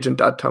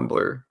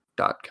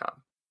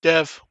 firstagent.tumblr.com.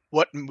 Dev,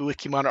 what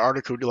Wikimon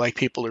article would you like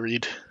people to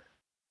read?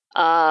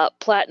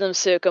 Platinum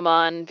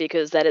Sukamon,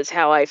 because that is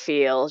how I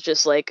feel.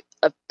 Just like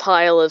a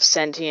pile of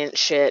sentient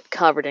shit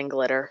covered in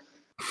glitter.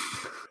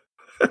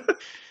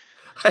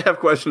 I have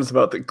questions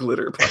about the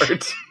glitter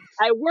part.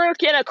 I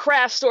work in a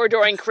craft store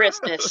during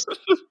Christmas.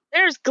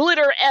 There's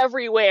glitter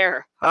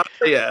everywhere.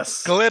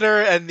 Yes.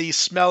 Glitter and the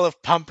smell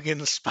of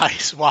pumpkin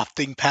spice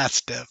wafting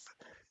past Dev.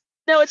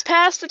 No, it's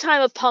past the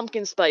time of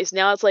pumpkin spice.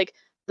 Now it's like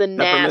the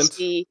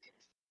nasty...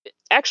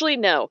 Actually,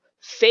 no.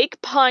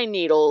 Fake pine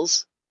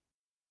needles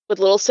with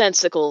little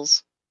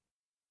sensicles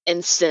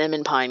and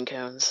cinnamon pine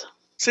cones.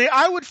 See,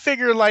 I would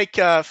figure like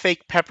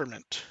fake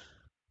peppermint.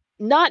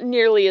 Not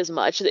nearly as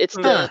much. It's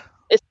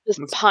It's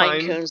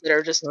pine cones that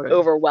are just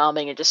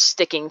overwhelming and just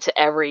sticking to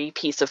every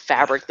piece of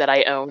fabric that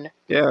I own.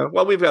 Yeah,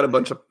 well, we've got a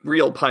bunch of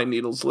real pine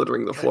needles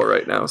littering the floor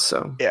right now,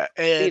 so... Yeah,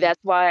 See,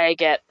 that's why I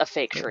get a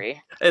fake tree.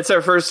 It's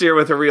our first year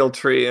with a real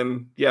tree,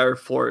 and our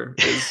floor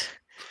is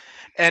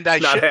and I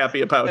not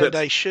happy about it. And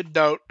I should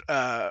note,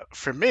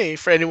 for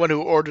anyone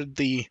who ordered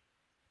the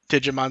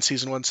Digimon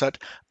Season 1 set,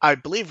 I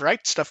believe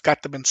Right Stuff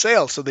got them in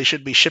sale, so they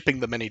should be shipping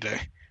them any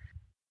day.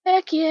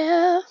 Heck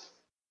yeah.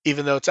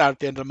 Even though it's out at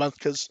the end of the month,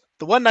 because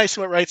the one nice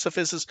thing about Right Stuff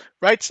is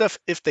Right Stuff,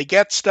 if they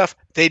get stuff,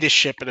 they just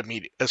ship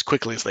it as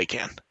quickly as they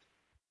can.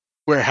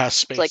 Warehouse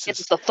space. It's like, get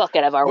the fuck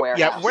out of our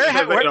warehouse.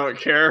 Yeah, they don't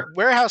care.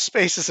 Warehouse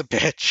space is a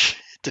bitch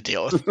to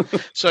deal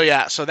with. So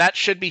that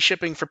should be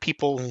shipping for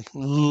people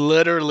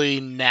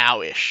literally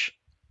now-ish.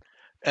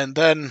 And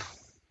then,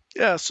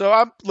 so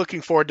I'm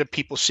looking forward to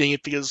people seeing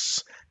it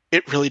because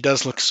it really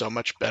does look so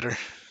much better.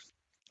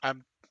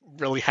 I'm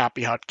really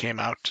happy how it came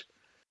out.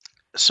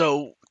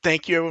 So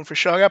thank you everyone for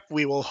showing up.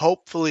 We will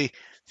hopefully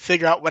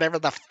figure out whatever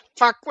the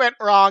fuck went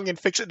wrong and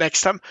fix it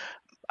next time.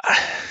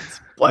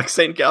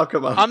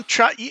 BlackSaintGalgomon. I'm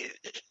trying.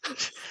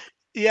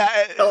 Yeah.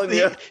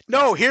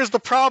 No, here's the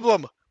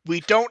problem.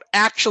 We don't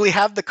actually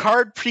have the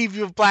card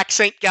preview of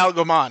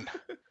BlackSaintGalgomon.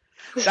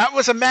 That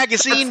was a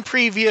magazine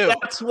preview.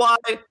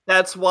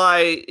 That's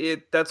why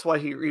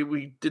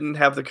we didn't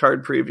have the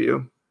card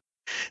preview.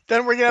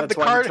 Then we're gonna have the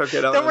card.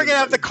 Then we're gonna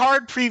have the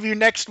card preview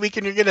next week,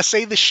 and you're gonna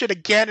say this shit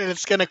again, and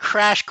it's gonna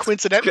crash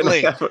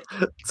coincidentally.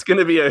 It's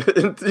gonna be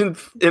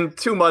in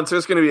 2 months.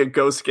 There's gonna be a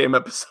Ghost Game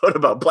episode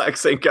about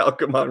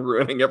BlackSaintGalgomon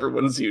ruining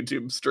everyone's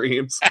YouTube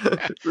streams.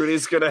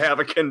 Rudy's gonna have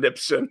a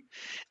conniption,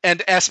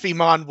 and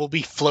SBMon will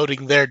be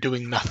floating there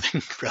doing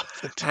nothing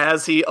relevant,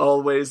 as he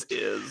always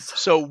is.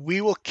 So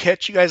we will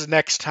catch you guys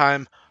next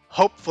time,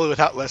 hopefully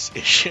without less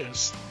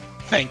issues.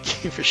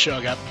 Thank you for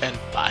showing up, and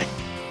bye.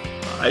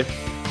 Bye.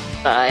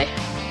 Bye.